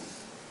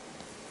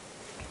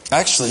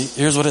 Actually,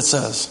 here's what it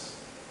says.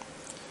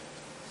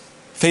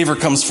 Favor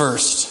comes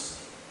first.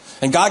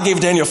 And God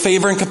gave Daniel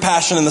favor and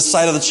compassion in the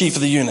sight of the chief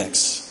of the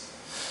eunuchs.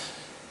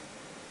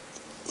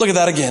 Look at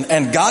that again.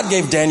 And God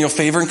gave Daniel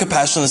favor and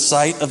compassion in the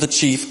sight of the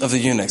chief of the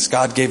eunuchs.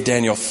 God gave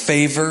Daniel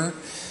favor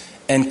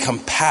and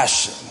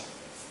compassion.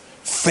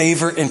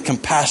 Favor and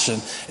compassion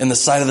in the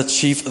sight of the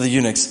chief of the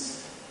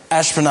eunuchs.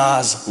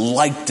 Ashpenaz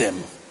liked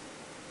him.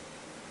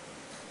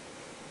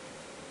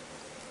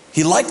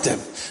 He liked him.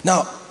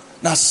 Now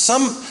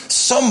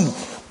somewhere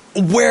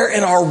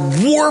in our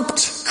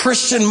warped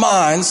Christian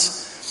minds,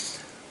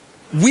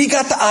 we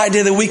got the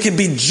idea that we could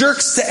be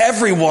jerks to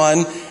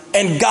everyone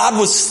and God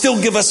would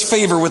still give us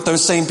favor with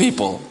those same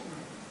people.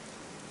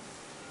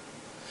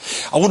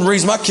 I wouldn't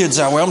raise my kids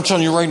that way. I'm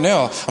telling you right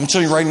now,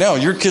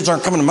 your kids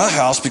aren't coming to my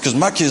house because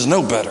my kids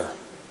know better.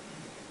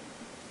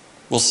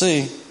 We'll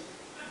see.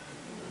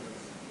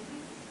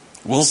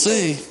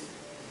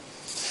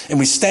 And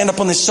we stand up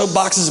on these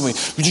soapboxes and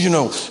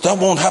that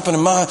won't happen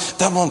in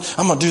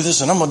I'm going to do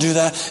this and I'm going to do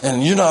that. And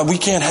we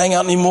can't hang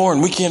out anymore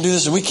and we can't do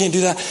this and we can't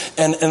do that.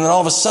 And then all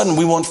of a sudden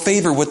we want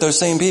favor with those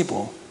same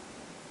people.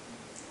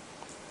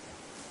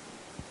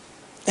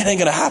 It ain't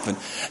going to happen.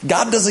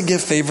 God doesn't give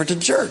favor to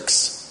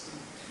jerks.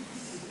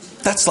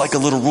 That's like a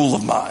little rule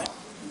of mine.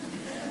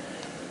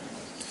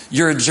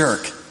 You're a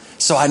jerk.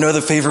 So I know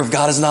the favor of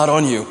God is not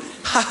on you.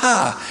 Ha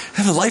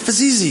ha. Life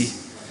is easy.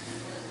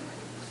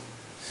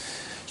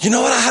 You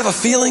know what? I have a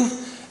feeling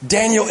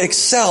Daniel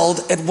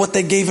excelled at what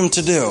they gave him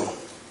to do.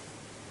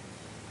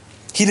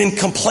 He didn't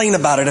complain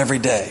about it every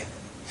day.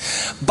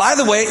 By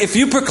the way, if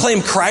you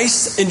proclaim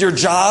Christ in your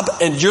job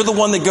and you're the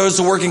one that goes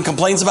to work and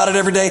complains about it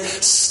every day,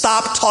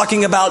 stop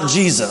talking about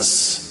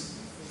Jesus.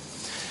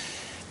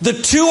 The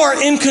two are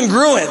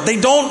incongruent. They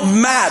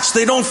don't match.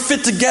 They don't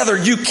fit together.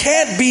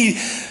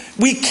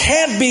 We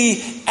can't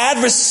be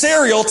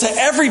adversarial to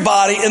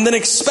everybody and then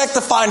expect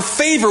to find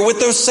favor with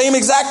those same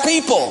exact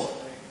people.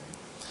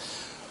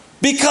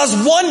 Because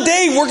one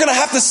day we're going to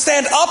have to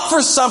stand up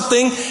for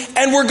something,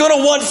 and we're going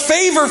to want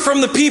favor from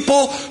the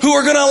people who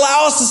are going to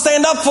allow us to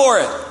stand up for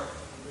it.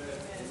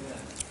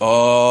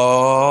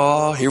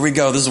 Oh, here we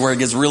go. This is where it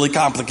gets really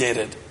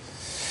complicated.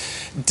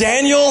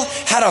 Daniel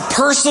had a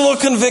personal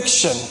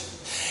conviction.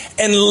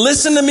 And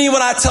listen to me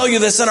when I tell you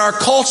this. In our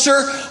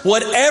culture,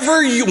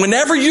 whenever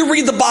you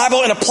read the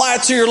Bible and apply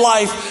it to your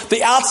life,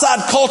 the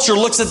outside culture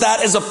looks at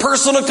that as a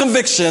personal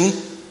conviction.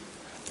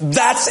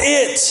 That's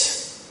it.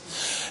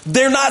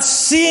 They're not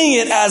seeing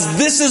it as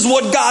this is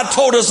what God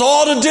told us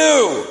all to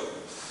do.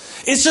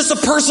 It's just a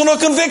personal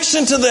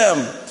conviction to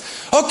them.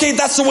 Okay,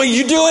 that's the way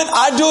you do it.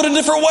 I do it a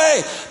different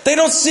way. They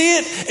don't see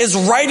it as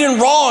right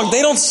and wrong.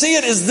 They don't see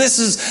it as this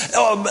is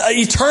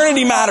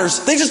eternity matters.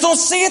 They just don't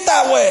see it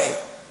that way.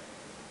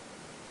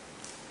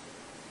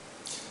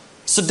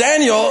 So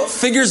Daniel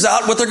figures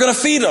out what they're going to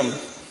feed him.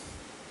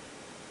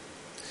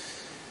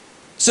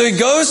 So he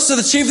goes to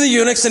the chief of the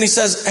eunuchs and he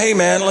says, "Hey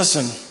man,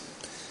 listen.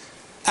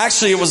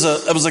 Actually, it was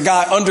a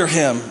guy under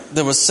him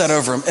that was set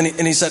over him.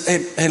 And he said,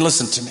 hey,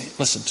 listen to me.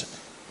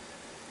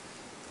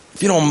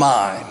 If you don't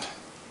mind,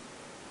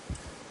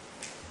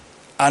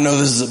 I know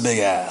this is a big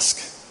ask,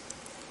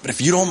 but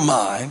if you don't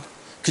mind,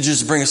 could you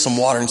just bring us some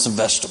water and some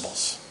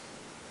vegetables?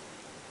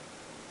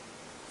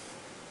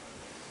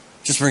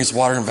 Just bring us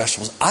water and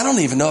vegetables." I don't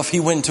even know if he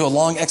went into a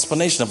long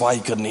explanation of why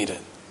he couldn't eat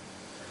it.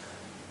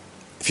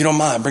 If you don't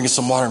mind, bring us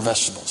some water and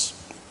vegetables.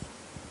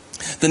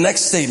 The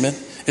next statement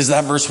is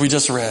that verse we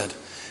just read.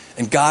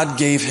 And God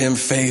gave him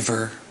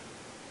favor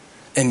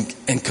and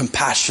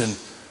compassion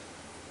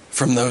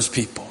from those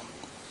people.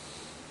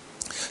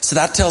 So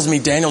that tells me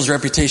Daniel's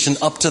reputation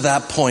up to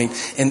that point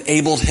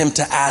enabled him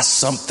to ask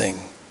something.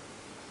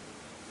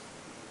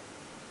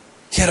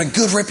 He had a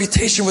good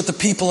reputation with the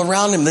people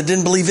around him that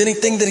didn't believe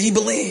anything that he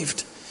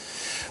believed.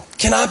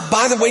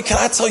 By the way, can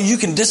I tell you, you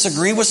can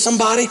disagree with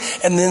somebody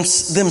and then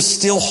them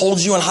still hold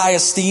you in high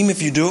esteem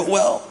if you do it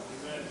well?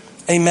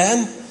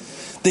 Amen?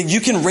 That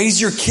you can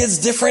raise your kids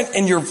different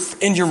and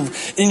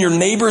your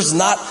neighbors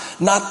not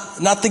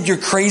think you're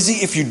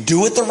crazy if you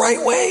do it the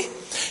right way.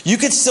 You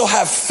can still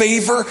have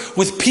favor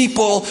with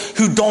people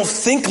who don't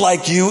think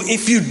like you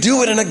if you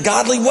do it in a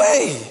godly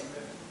way.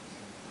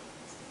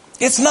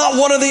 It's not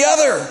one or the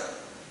other.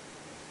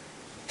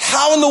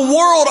 How in the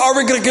world are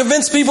we going to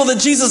convince people that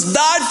Jesus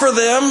died for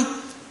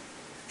them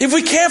if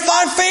we can't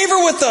find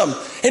favor with them?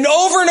 And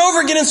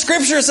over again in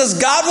Scripture it says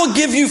God will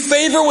give you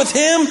favor with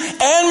him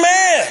and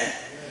man.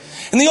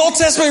 In the Old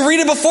Testament, read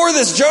it before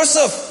this,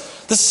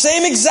 Joseph. The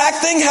same exact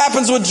thing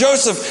happens with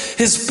Joseph.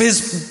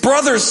 His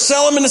brothers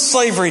sell him into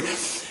slavery.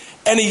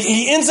 And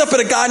he ends up at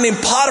a guy named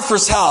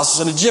Potiphar's house,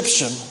 an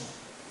Egyptian.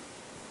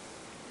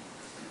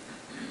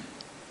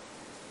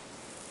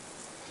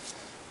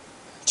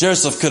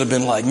 Joseph could have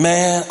been like,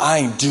 "Man, I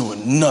ain't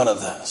doing none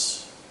of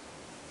this."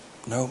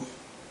 Nope.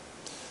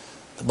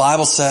 The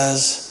Bible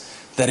says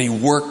that he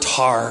worked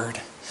hard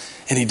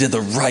and he did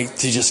the right.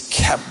 He just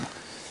kept.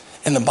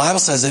 And the Bible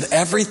says that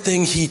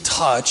everything he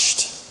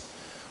touched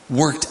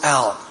worked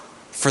out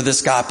for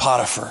this guy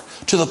Potiphar,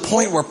 to the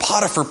point where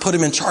Potiphar put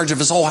him in charge of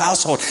his whole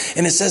household.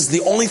 And it says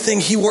the only thing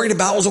he worried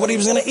about was what he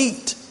was going to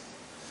eat.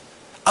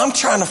 I'm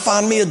trying to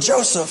find me a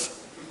Joseph.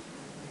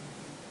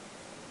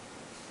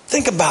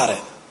 Think about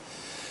it.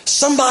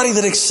 Somebody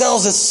that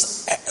excels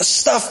at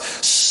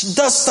stuff,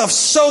 does stuff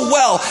so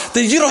well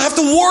that you don't have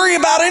to worry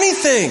about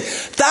anything.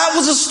 That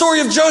was the story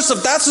of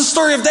Joseph. That's the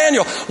story of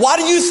Daniel. Why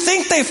do you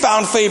think they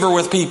found favor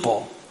with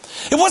people?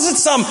 It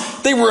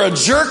wasn't they were a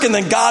jerk and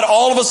then God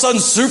all of a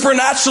sudden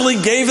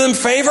supernaturally gave them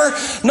favor.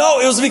 No,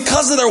 it was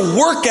because of their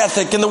work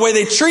ethic and the way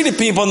they treated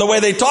people and the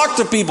way they talked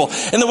to people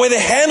and the way they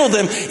handled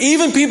them.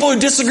 Even people who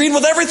disagreed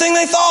with everything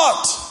they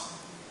thought.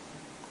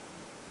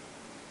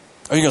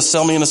 Are you going to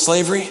sell me into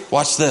slavery?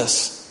 Watch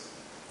this.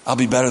 I'll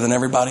be better than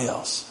everybody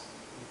else.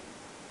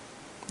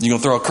 You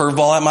going to throw a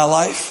curveball at my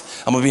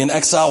life? I'm going to be in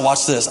exile.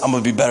 Watch this. I'm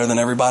going to be better than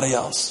everybody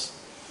else.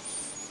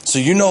 So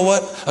you know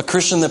what? A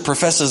Christian that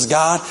professes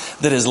God,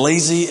 that is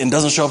lazy and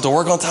doesn't show up to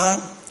work on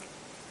time?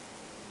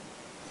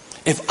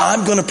 If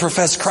I'm going to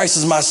profess Christ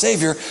as my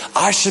Savior,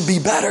 I should be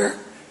better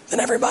than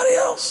everybody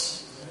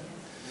else.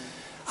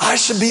 I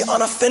should be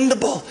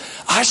unoffendable.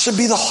 I should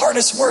be the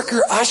hardest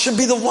worker. I should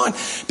be the one.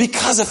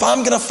 Because if I'm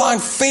going to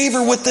find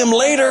favor with them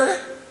later.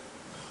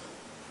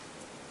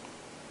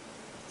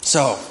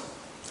 So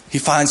he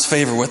finds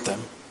favor with them.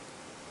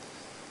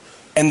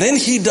 And then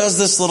he does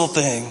this little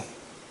thing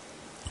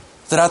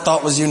that I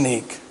thought was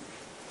unique.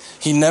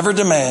 He never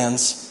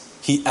demands,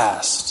 he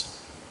asked.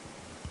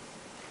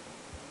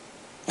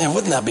 Man,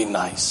 wouldn't that be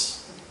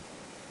nice?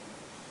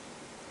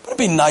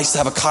 Wouldn't it be nice to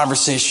have a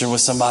conversation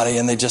with somebody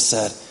and they just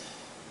said,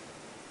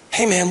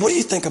 "Hey man, what do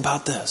you think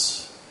about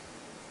this?"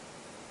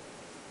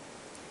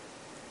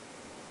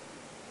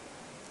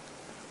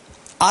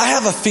 I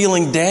have a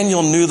feeling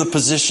Daniel knew the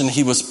position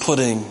he was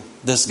putting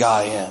this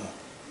guy in.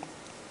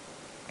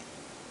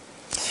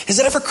 Has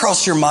it ever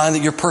crossed your mind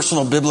that your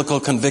personal biblical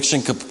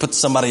conviction could put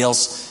somebody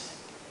else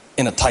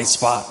in a tight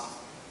spot?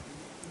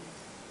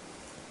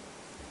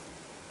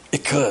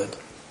 It could.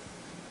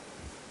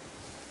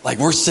 Like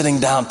we're sitting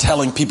down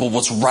telling people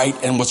what's right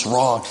and what's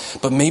wrong,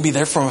 but maybe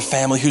they're from a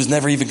family who's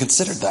never even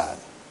considered that.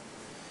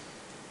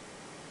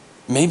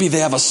 Maybe they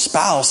have a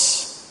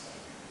spouse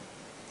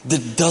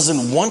that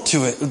doesn't want to,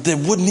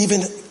 that wouldn't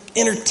even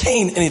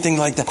entertain anything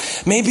like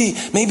that. Maybe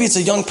it's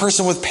a young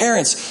person with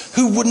parents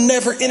who would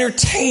never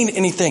entertain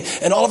anything.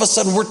 And all of a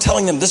sudden we're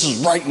telling them this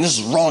is right and this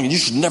is wrong and you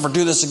should never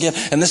do this again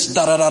and this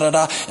da da da da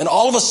da. And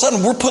all of a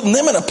sudden we're putting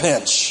them in a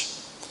pinch.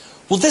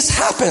 Well, this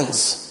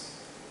happens.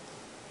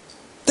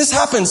 This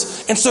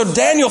happens. And so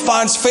Daniel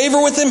finds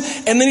favor with him,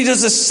 and then he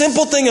does this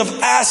simple thing of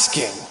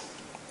asking.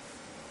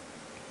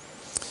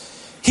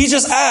 He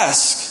just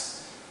asks.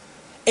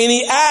 And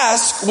he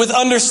asks with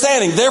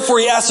understanding. Therefore,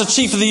 he asks the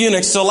chief of the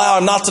eunuchs to allow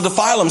him not to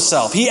defile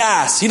himself. He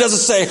asks. He doesn't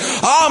say,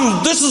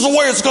 this is the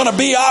way it's going to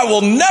be. I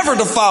will never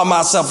defile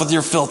myself with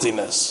your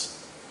filthiness.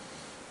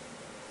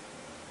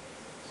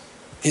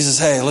 He says,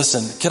 hey,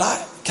 listen, can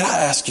I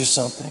ask you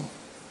something?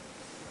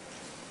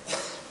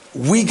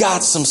 We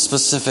got some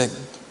specific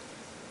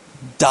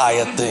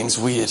diet things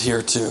we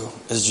adhere to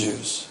as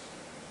Jews.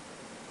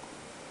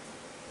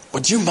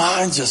 Would you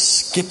mind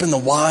just skipping the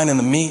wine and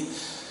the meat?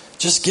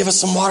 Just give us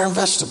some water and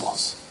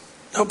vegetables.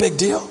 No big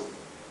deal.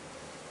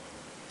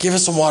 Give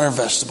us some water and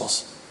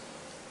vegetables.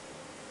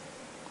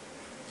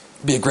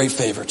 Be a great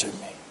favor to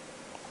me.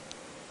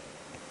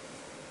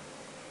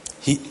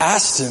 He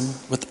asked him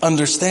with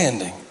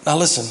understanding. Now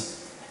listen.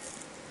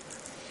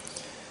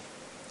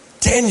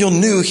 Daniel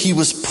knew he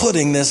was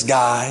putting this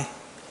guy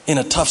in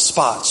a tough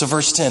spot. So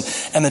verse 10,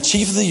 and the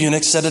chief of the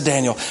eunuchs said to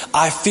Daniel,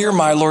 I fear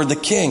my lord the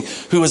king,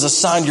 who has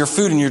assigned your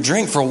food and your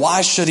drink, for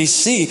why should he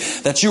see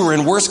that you are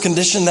in worse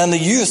condition than the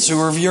youths who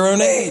are of your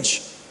own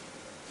age?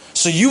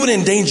 So you would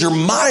endanger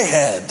my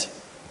head.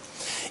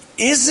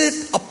 Is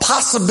it a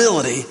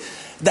possibility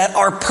that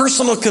our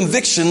personal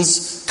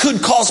convictions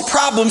could cause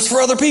problems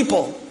for other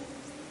people?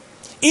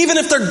 Even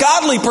if they're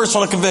godly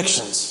personal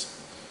convictions.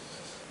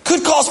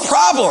 Could cause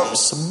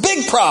problems,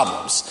 big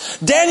problems.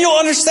 Daniel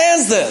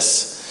understands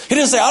this. He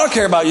didn't say, I don't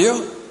care about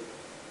you.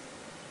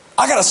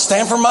 I got to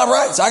stand for my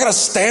rights. I got to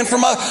stand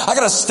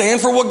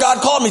for what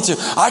God called me to.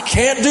 I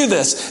can't do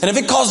this. And if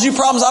it causes you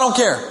problems, I don't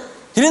care.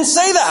 He didn't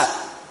say that.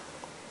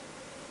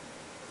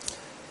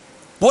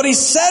 What he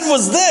said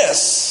was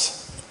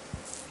this.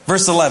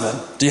 Verse 11.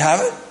 Do you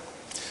have it?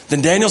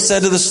 Then Daniel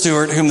said to the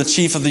steward, whom the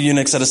chief of the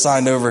eunuchs had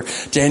assigned over,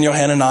 Daniel,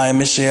 Hananiah,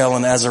 Mishael,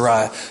 and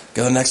Azariah.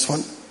 Go to the next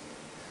one.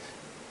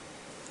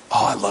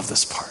 Oh, I love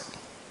this part.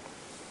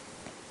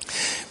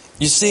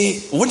 You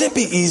see, wouldn't it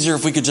be easier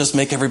if we could just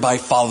make everybody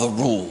follow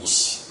the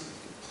rules?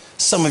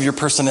 Some of your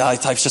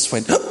personality types just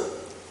went,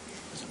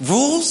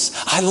 rules?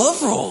 I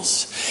love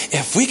rules.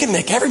 If we can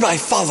make everybody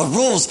follow the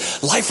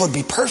rules, life would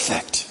be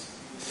perfect.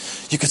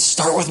 You could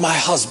start with my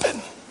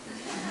husband,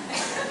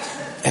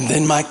 and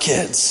then my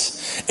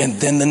kids, and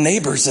then the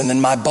neighbors, and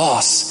then my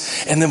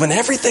boss. And then when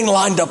everything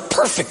lined up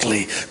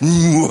perfectly,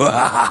 the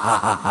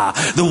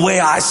way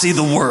I see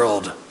the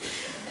world,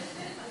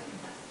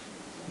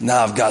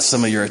 now I've got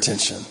some of your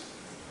attention.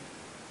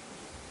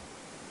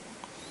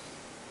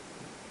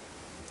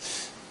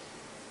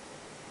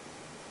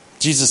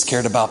 Jesus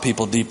cared about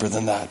people deeper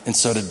than that, and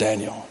so did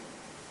Daniel.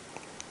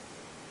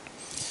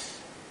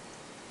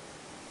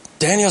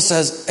 Daniel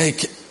says, hey,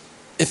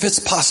 if it's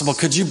possible,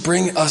 could you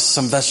bring us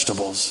some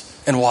vegetables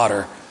and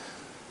water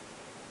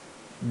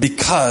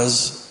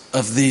because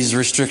of these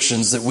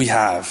restrictions that we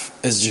have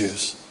as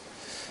Jews?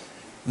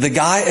 The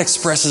guy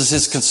expresses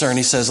his concern.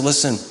 He says,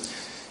 listen,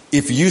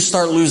 if you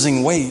start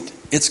losing weight,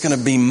 it's going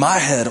to be my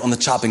head on the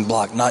chopping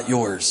block, not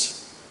yours.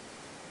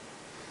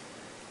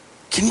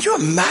 Can you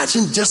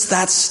imagine just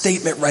that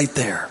statement right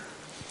there?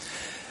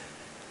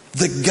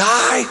 The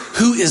guy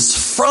who is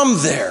from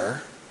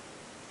there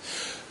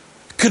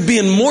could be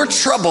in more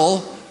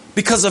trouble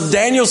because of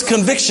Daniel's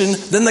conviction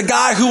than the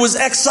guy who was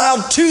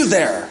exiled to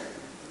there.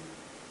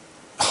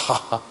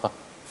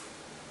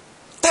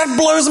 That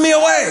blows me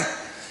away.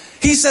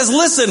 He says,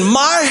 listen,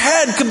 my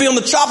head could be on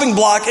the chopping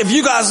block if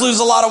you guys lose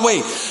a lot of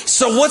weight.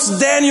 So what's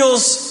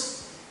Daniel's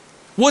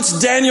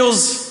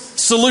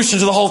solution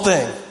to the whole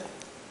thing?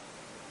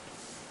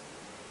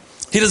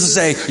 He doesn't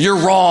say, you're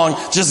wrong,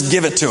 just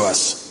give it to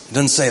us. He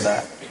doesn't say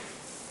that.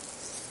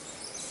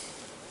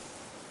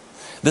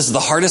 This is the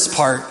hardest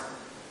part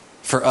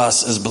for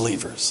us as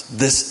believers.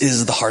 This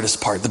is the hardest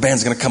part. The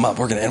band's going to come up.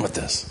 We're going to end with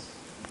this.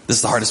 This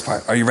is the hardest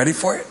part. Are you ready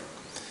for it?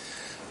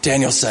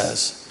 Daniel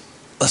says,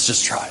 let's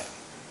just try it.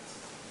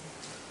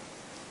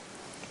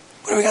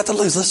 What do we got to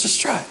lose? Let's just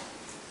try it.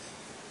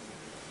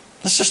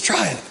 Let's just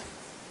try it.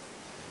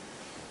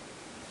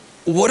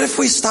 What if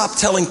we stopped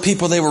telling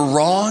people they were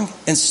wrong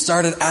and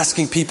started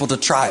asking people to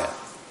try it?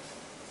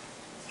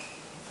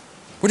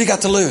 What do you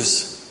got to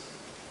lose?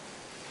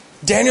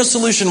 Daniel's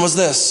solution was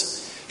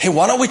this. Hey,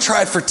 why don't we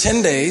try it for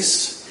 10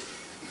 days?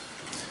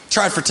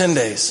 Try it for 10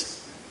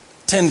 days.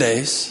 10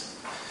 days.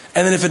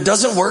 And then if it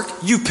doesn't work,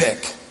 you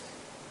pick.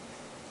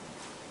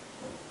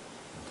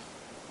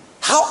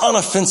 How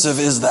unoffensive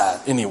is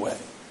that anyway?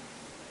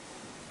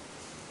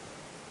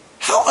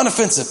 How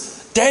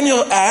unoffensive?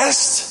 Daniel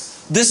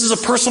asked, this is a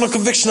personal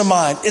conviction of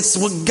mine. It's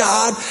what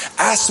God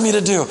asked me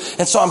to do.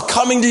 And so I'm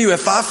coming to you.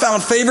 If I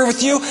found favor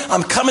with you,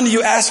 I'm coming to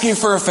you asking you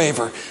for a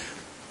favor.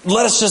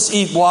 Let us just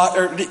eat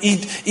water,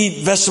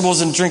 eat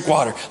vegetables and drink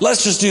water.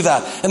 Let's just do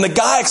that. And the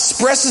guy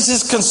expresses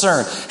his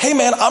concern. Hey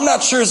man, I'm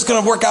not sure it's going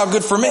to work out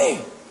good for me.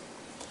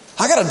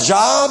 I got a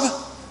job.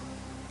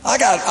 I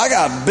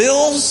got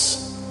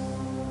bills.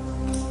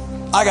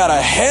 I got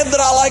a head that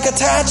I like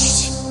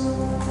attached.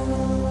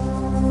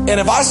 And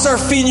if I start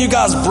feeding you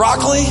guys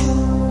broccoli,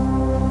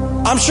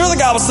 I'm sure the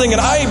guy was thinking,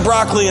 I ate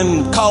broccoli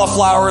and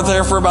cauliflower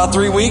there for about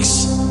 3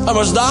 weeks. I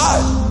must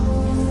die.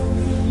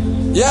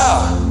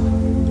 Yeah.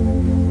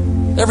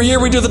 Every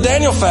year we do the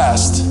Daniel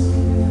fast.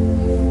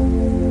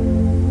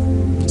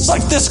 It's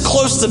like this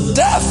close to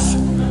death.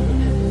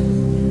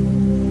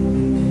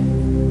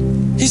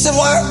 He said,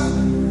 well,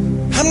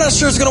 I'm not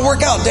sure it's going to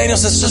work out. Daniel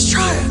says, just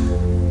try it.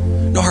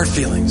 No hard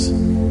feelings.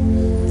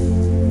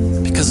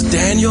 Because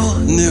Daniel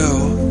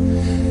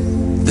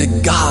knew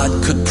that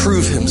God could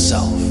prove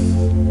himself.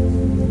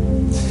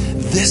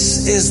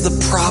 This is the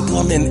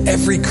problem in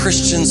every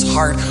Christian's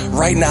heart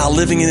right now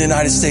living in the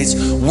United States.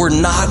 We're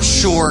not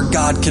sure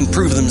God can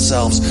prove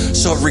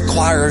themselves, so it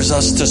requires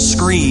us to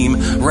scream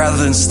rather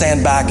than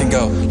stand back and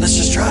go, let's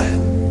just try it.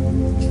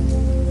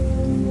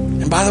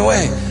 And by the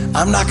way,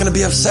 I'm not going to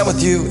be upset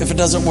with you if it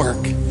doesn't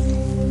work.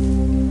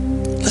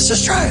 Let's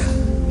just try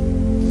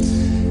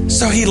it.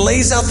 So he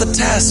lays out the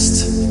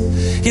test.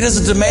 He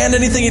doesn't demand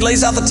anything. He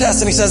lays out the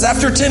test and he says,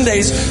 after 10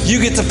 days, you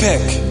get to pick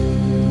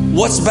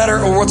what's better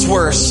or what's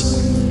worse.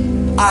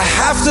 I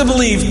have to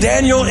believe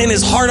Daniel in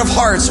his heart of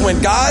hearts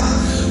went, God,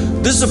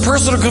 this is a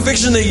personal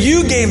conviction that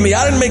you gave me.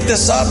 I didn't make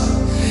this up.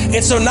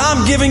 And so now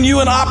I'm giving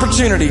you an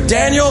opportunity.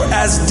 Daniel,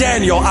 as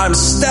Daniel, I'm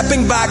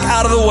stepping back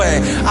out of the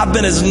way. I've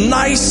been as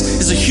nice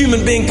as a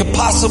human being could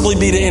possibly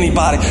be to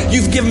anybody.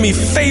 You've given me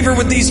favor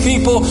with these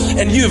people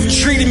and you have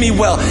treated me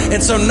well.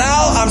 And so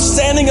now I'm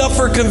standing up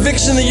for a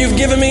conviction that you've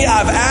given me.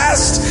 I've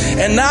asked.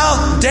 And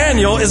now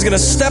Daniel is going to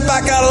step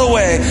back out of the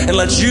way and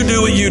let you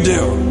do what you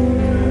do.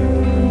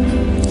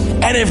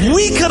 And if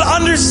we could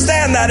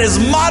understand that as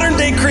modern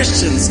day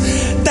Christians,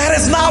 that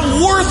is not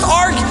worth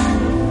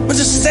arguing. But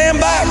just stand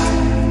back.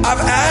 I've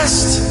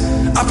asked,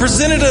 I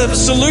presented a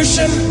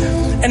solution,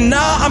 and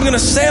now I'm going to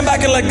stand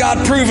back and let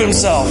God prove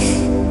himself.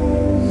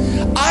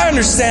 I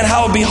understand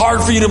how it would be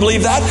hard for you to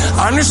believe that.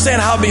 I understand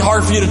how it would be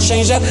hard for you to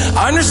change that.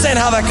 I understand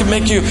how that could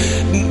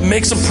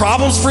make some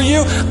problems for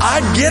you.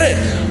 I get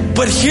it.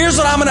 But here's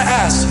what I'm going to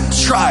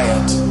ask. Try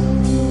it.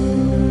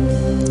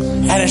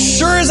 And as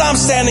sure as I'm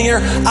standing here,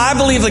 I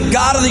believe the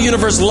God of the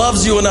universe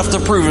loves you enough to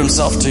prove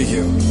himself to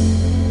you.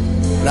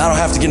 And I don't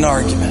have to get in an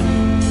argument.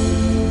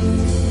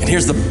 And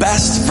here's the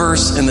best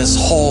verse in this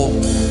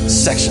whole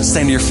section.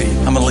 Stand to your feet.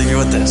 I'm going to leave you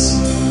with this.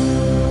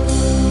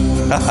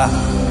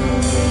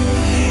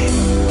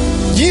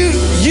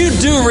 You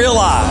do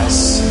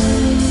realize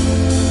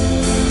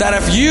that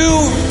if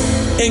you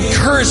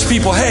encourage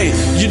people, hey,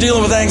 you're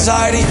dealing with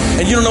anxiety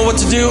and you don't know what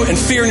to do and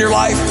fear in your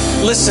life,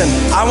 listen,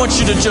 I want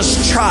you to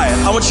just try it.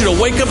 I want you to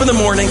wake up in the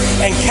morning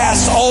and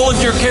cast all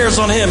of your cares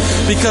on him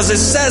because it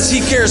says he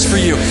cares for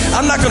you.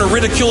 I'm not going to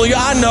ridicule you.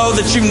 I know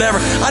that you've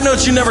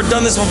never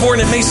done this before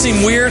and it may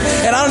seem weird,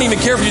 and I don't even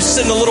care if you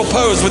sit in a little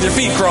pose with your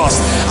feet crossed.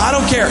 I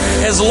don't care.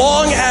 As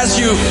long as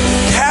you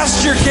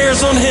cast your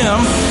cares on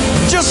him,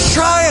 just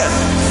try it.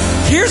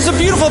 Here's the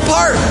beautiful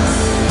part.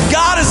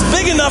 God is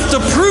big enough to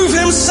prove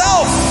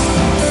himself.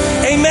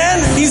 Amen?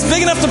 He's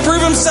big enough to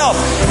prove himself.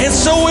 And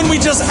so when we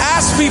just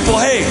ask people,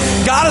 hey,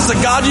 God is a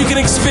God you can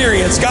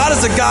experience. God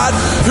is a God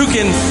who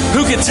can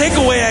take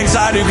away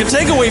anxiety, who can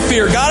take away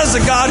fear. God is a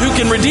God who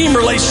can redeem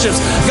relationships.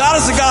 God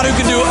is a God who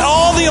can do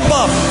all the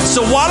above.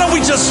 So why don't we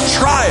just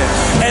try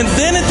it? And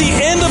then at the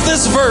end of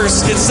this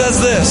verse, it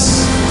says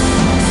this.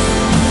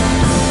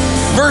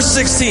 Verse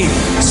 16,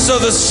 so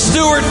the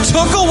steward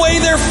took away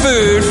their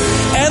food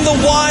and the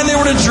wine they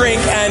were to drink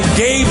and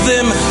gave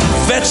them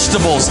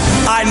vegetables.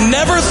 I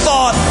never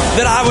thought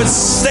that I would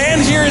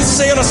stand here and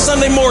say on a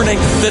Sunday morning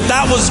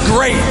that was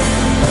great.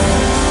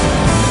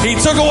 He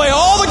took away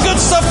all the good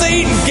stuff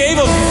they eat and gave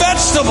them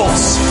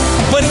vegetables.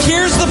 But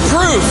here's the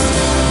proof.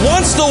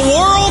 Once the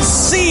world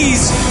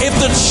sees if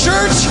the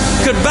church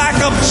could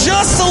back up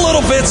just a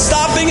little bit,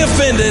 stop being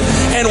offended,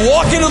 and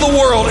walk into the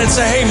world and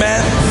say, hey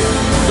man,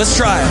 let's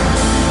try it.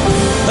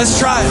 Let's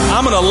try it.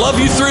 I'm going to love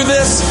you through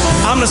this.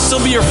 I'm going to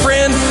still be your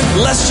friend.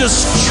 Let's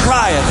just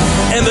try it.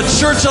 And the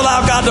church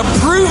allowed God to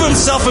prove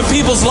himself in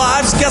people's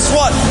lives. Guess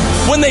what?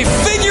 When they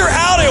figure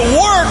out it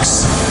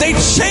works, they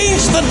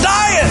change the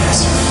diet.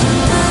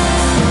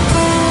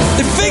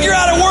 They figure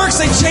out it works,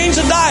 they change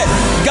the diet.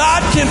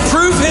 God can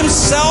prove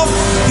himself.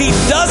 He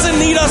doesn't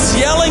need us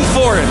yelling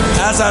for it,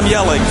 as I'm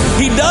yelling.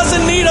 He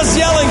doesn't need us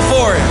yelling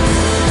for it.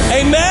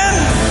 Amen?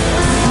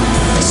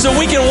 So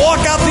we can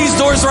walk out these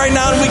doors right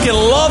now and we can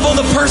love on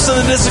the person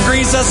that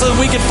disagrees with us, so that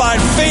we can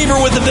find favor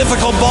with the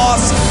difficult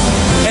boss.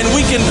 And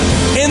we can,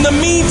 in the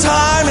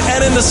meantime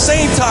and in the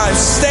same time,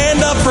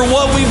 stand up for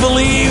what we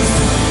believe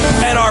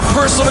and our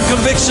personal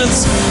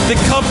convictions that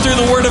come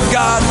through the Word of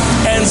God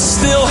and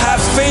still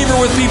have favor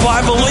with people.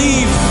 I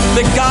believe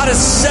that God is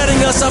setting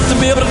us up to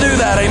be able to do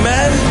that.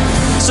 Amen?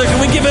 So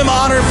can we give Him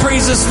honor and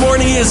praise this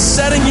morning? He is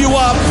setting you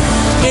up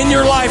in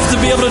your life to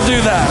be able to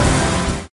do that.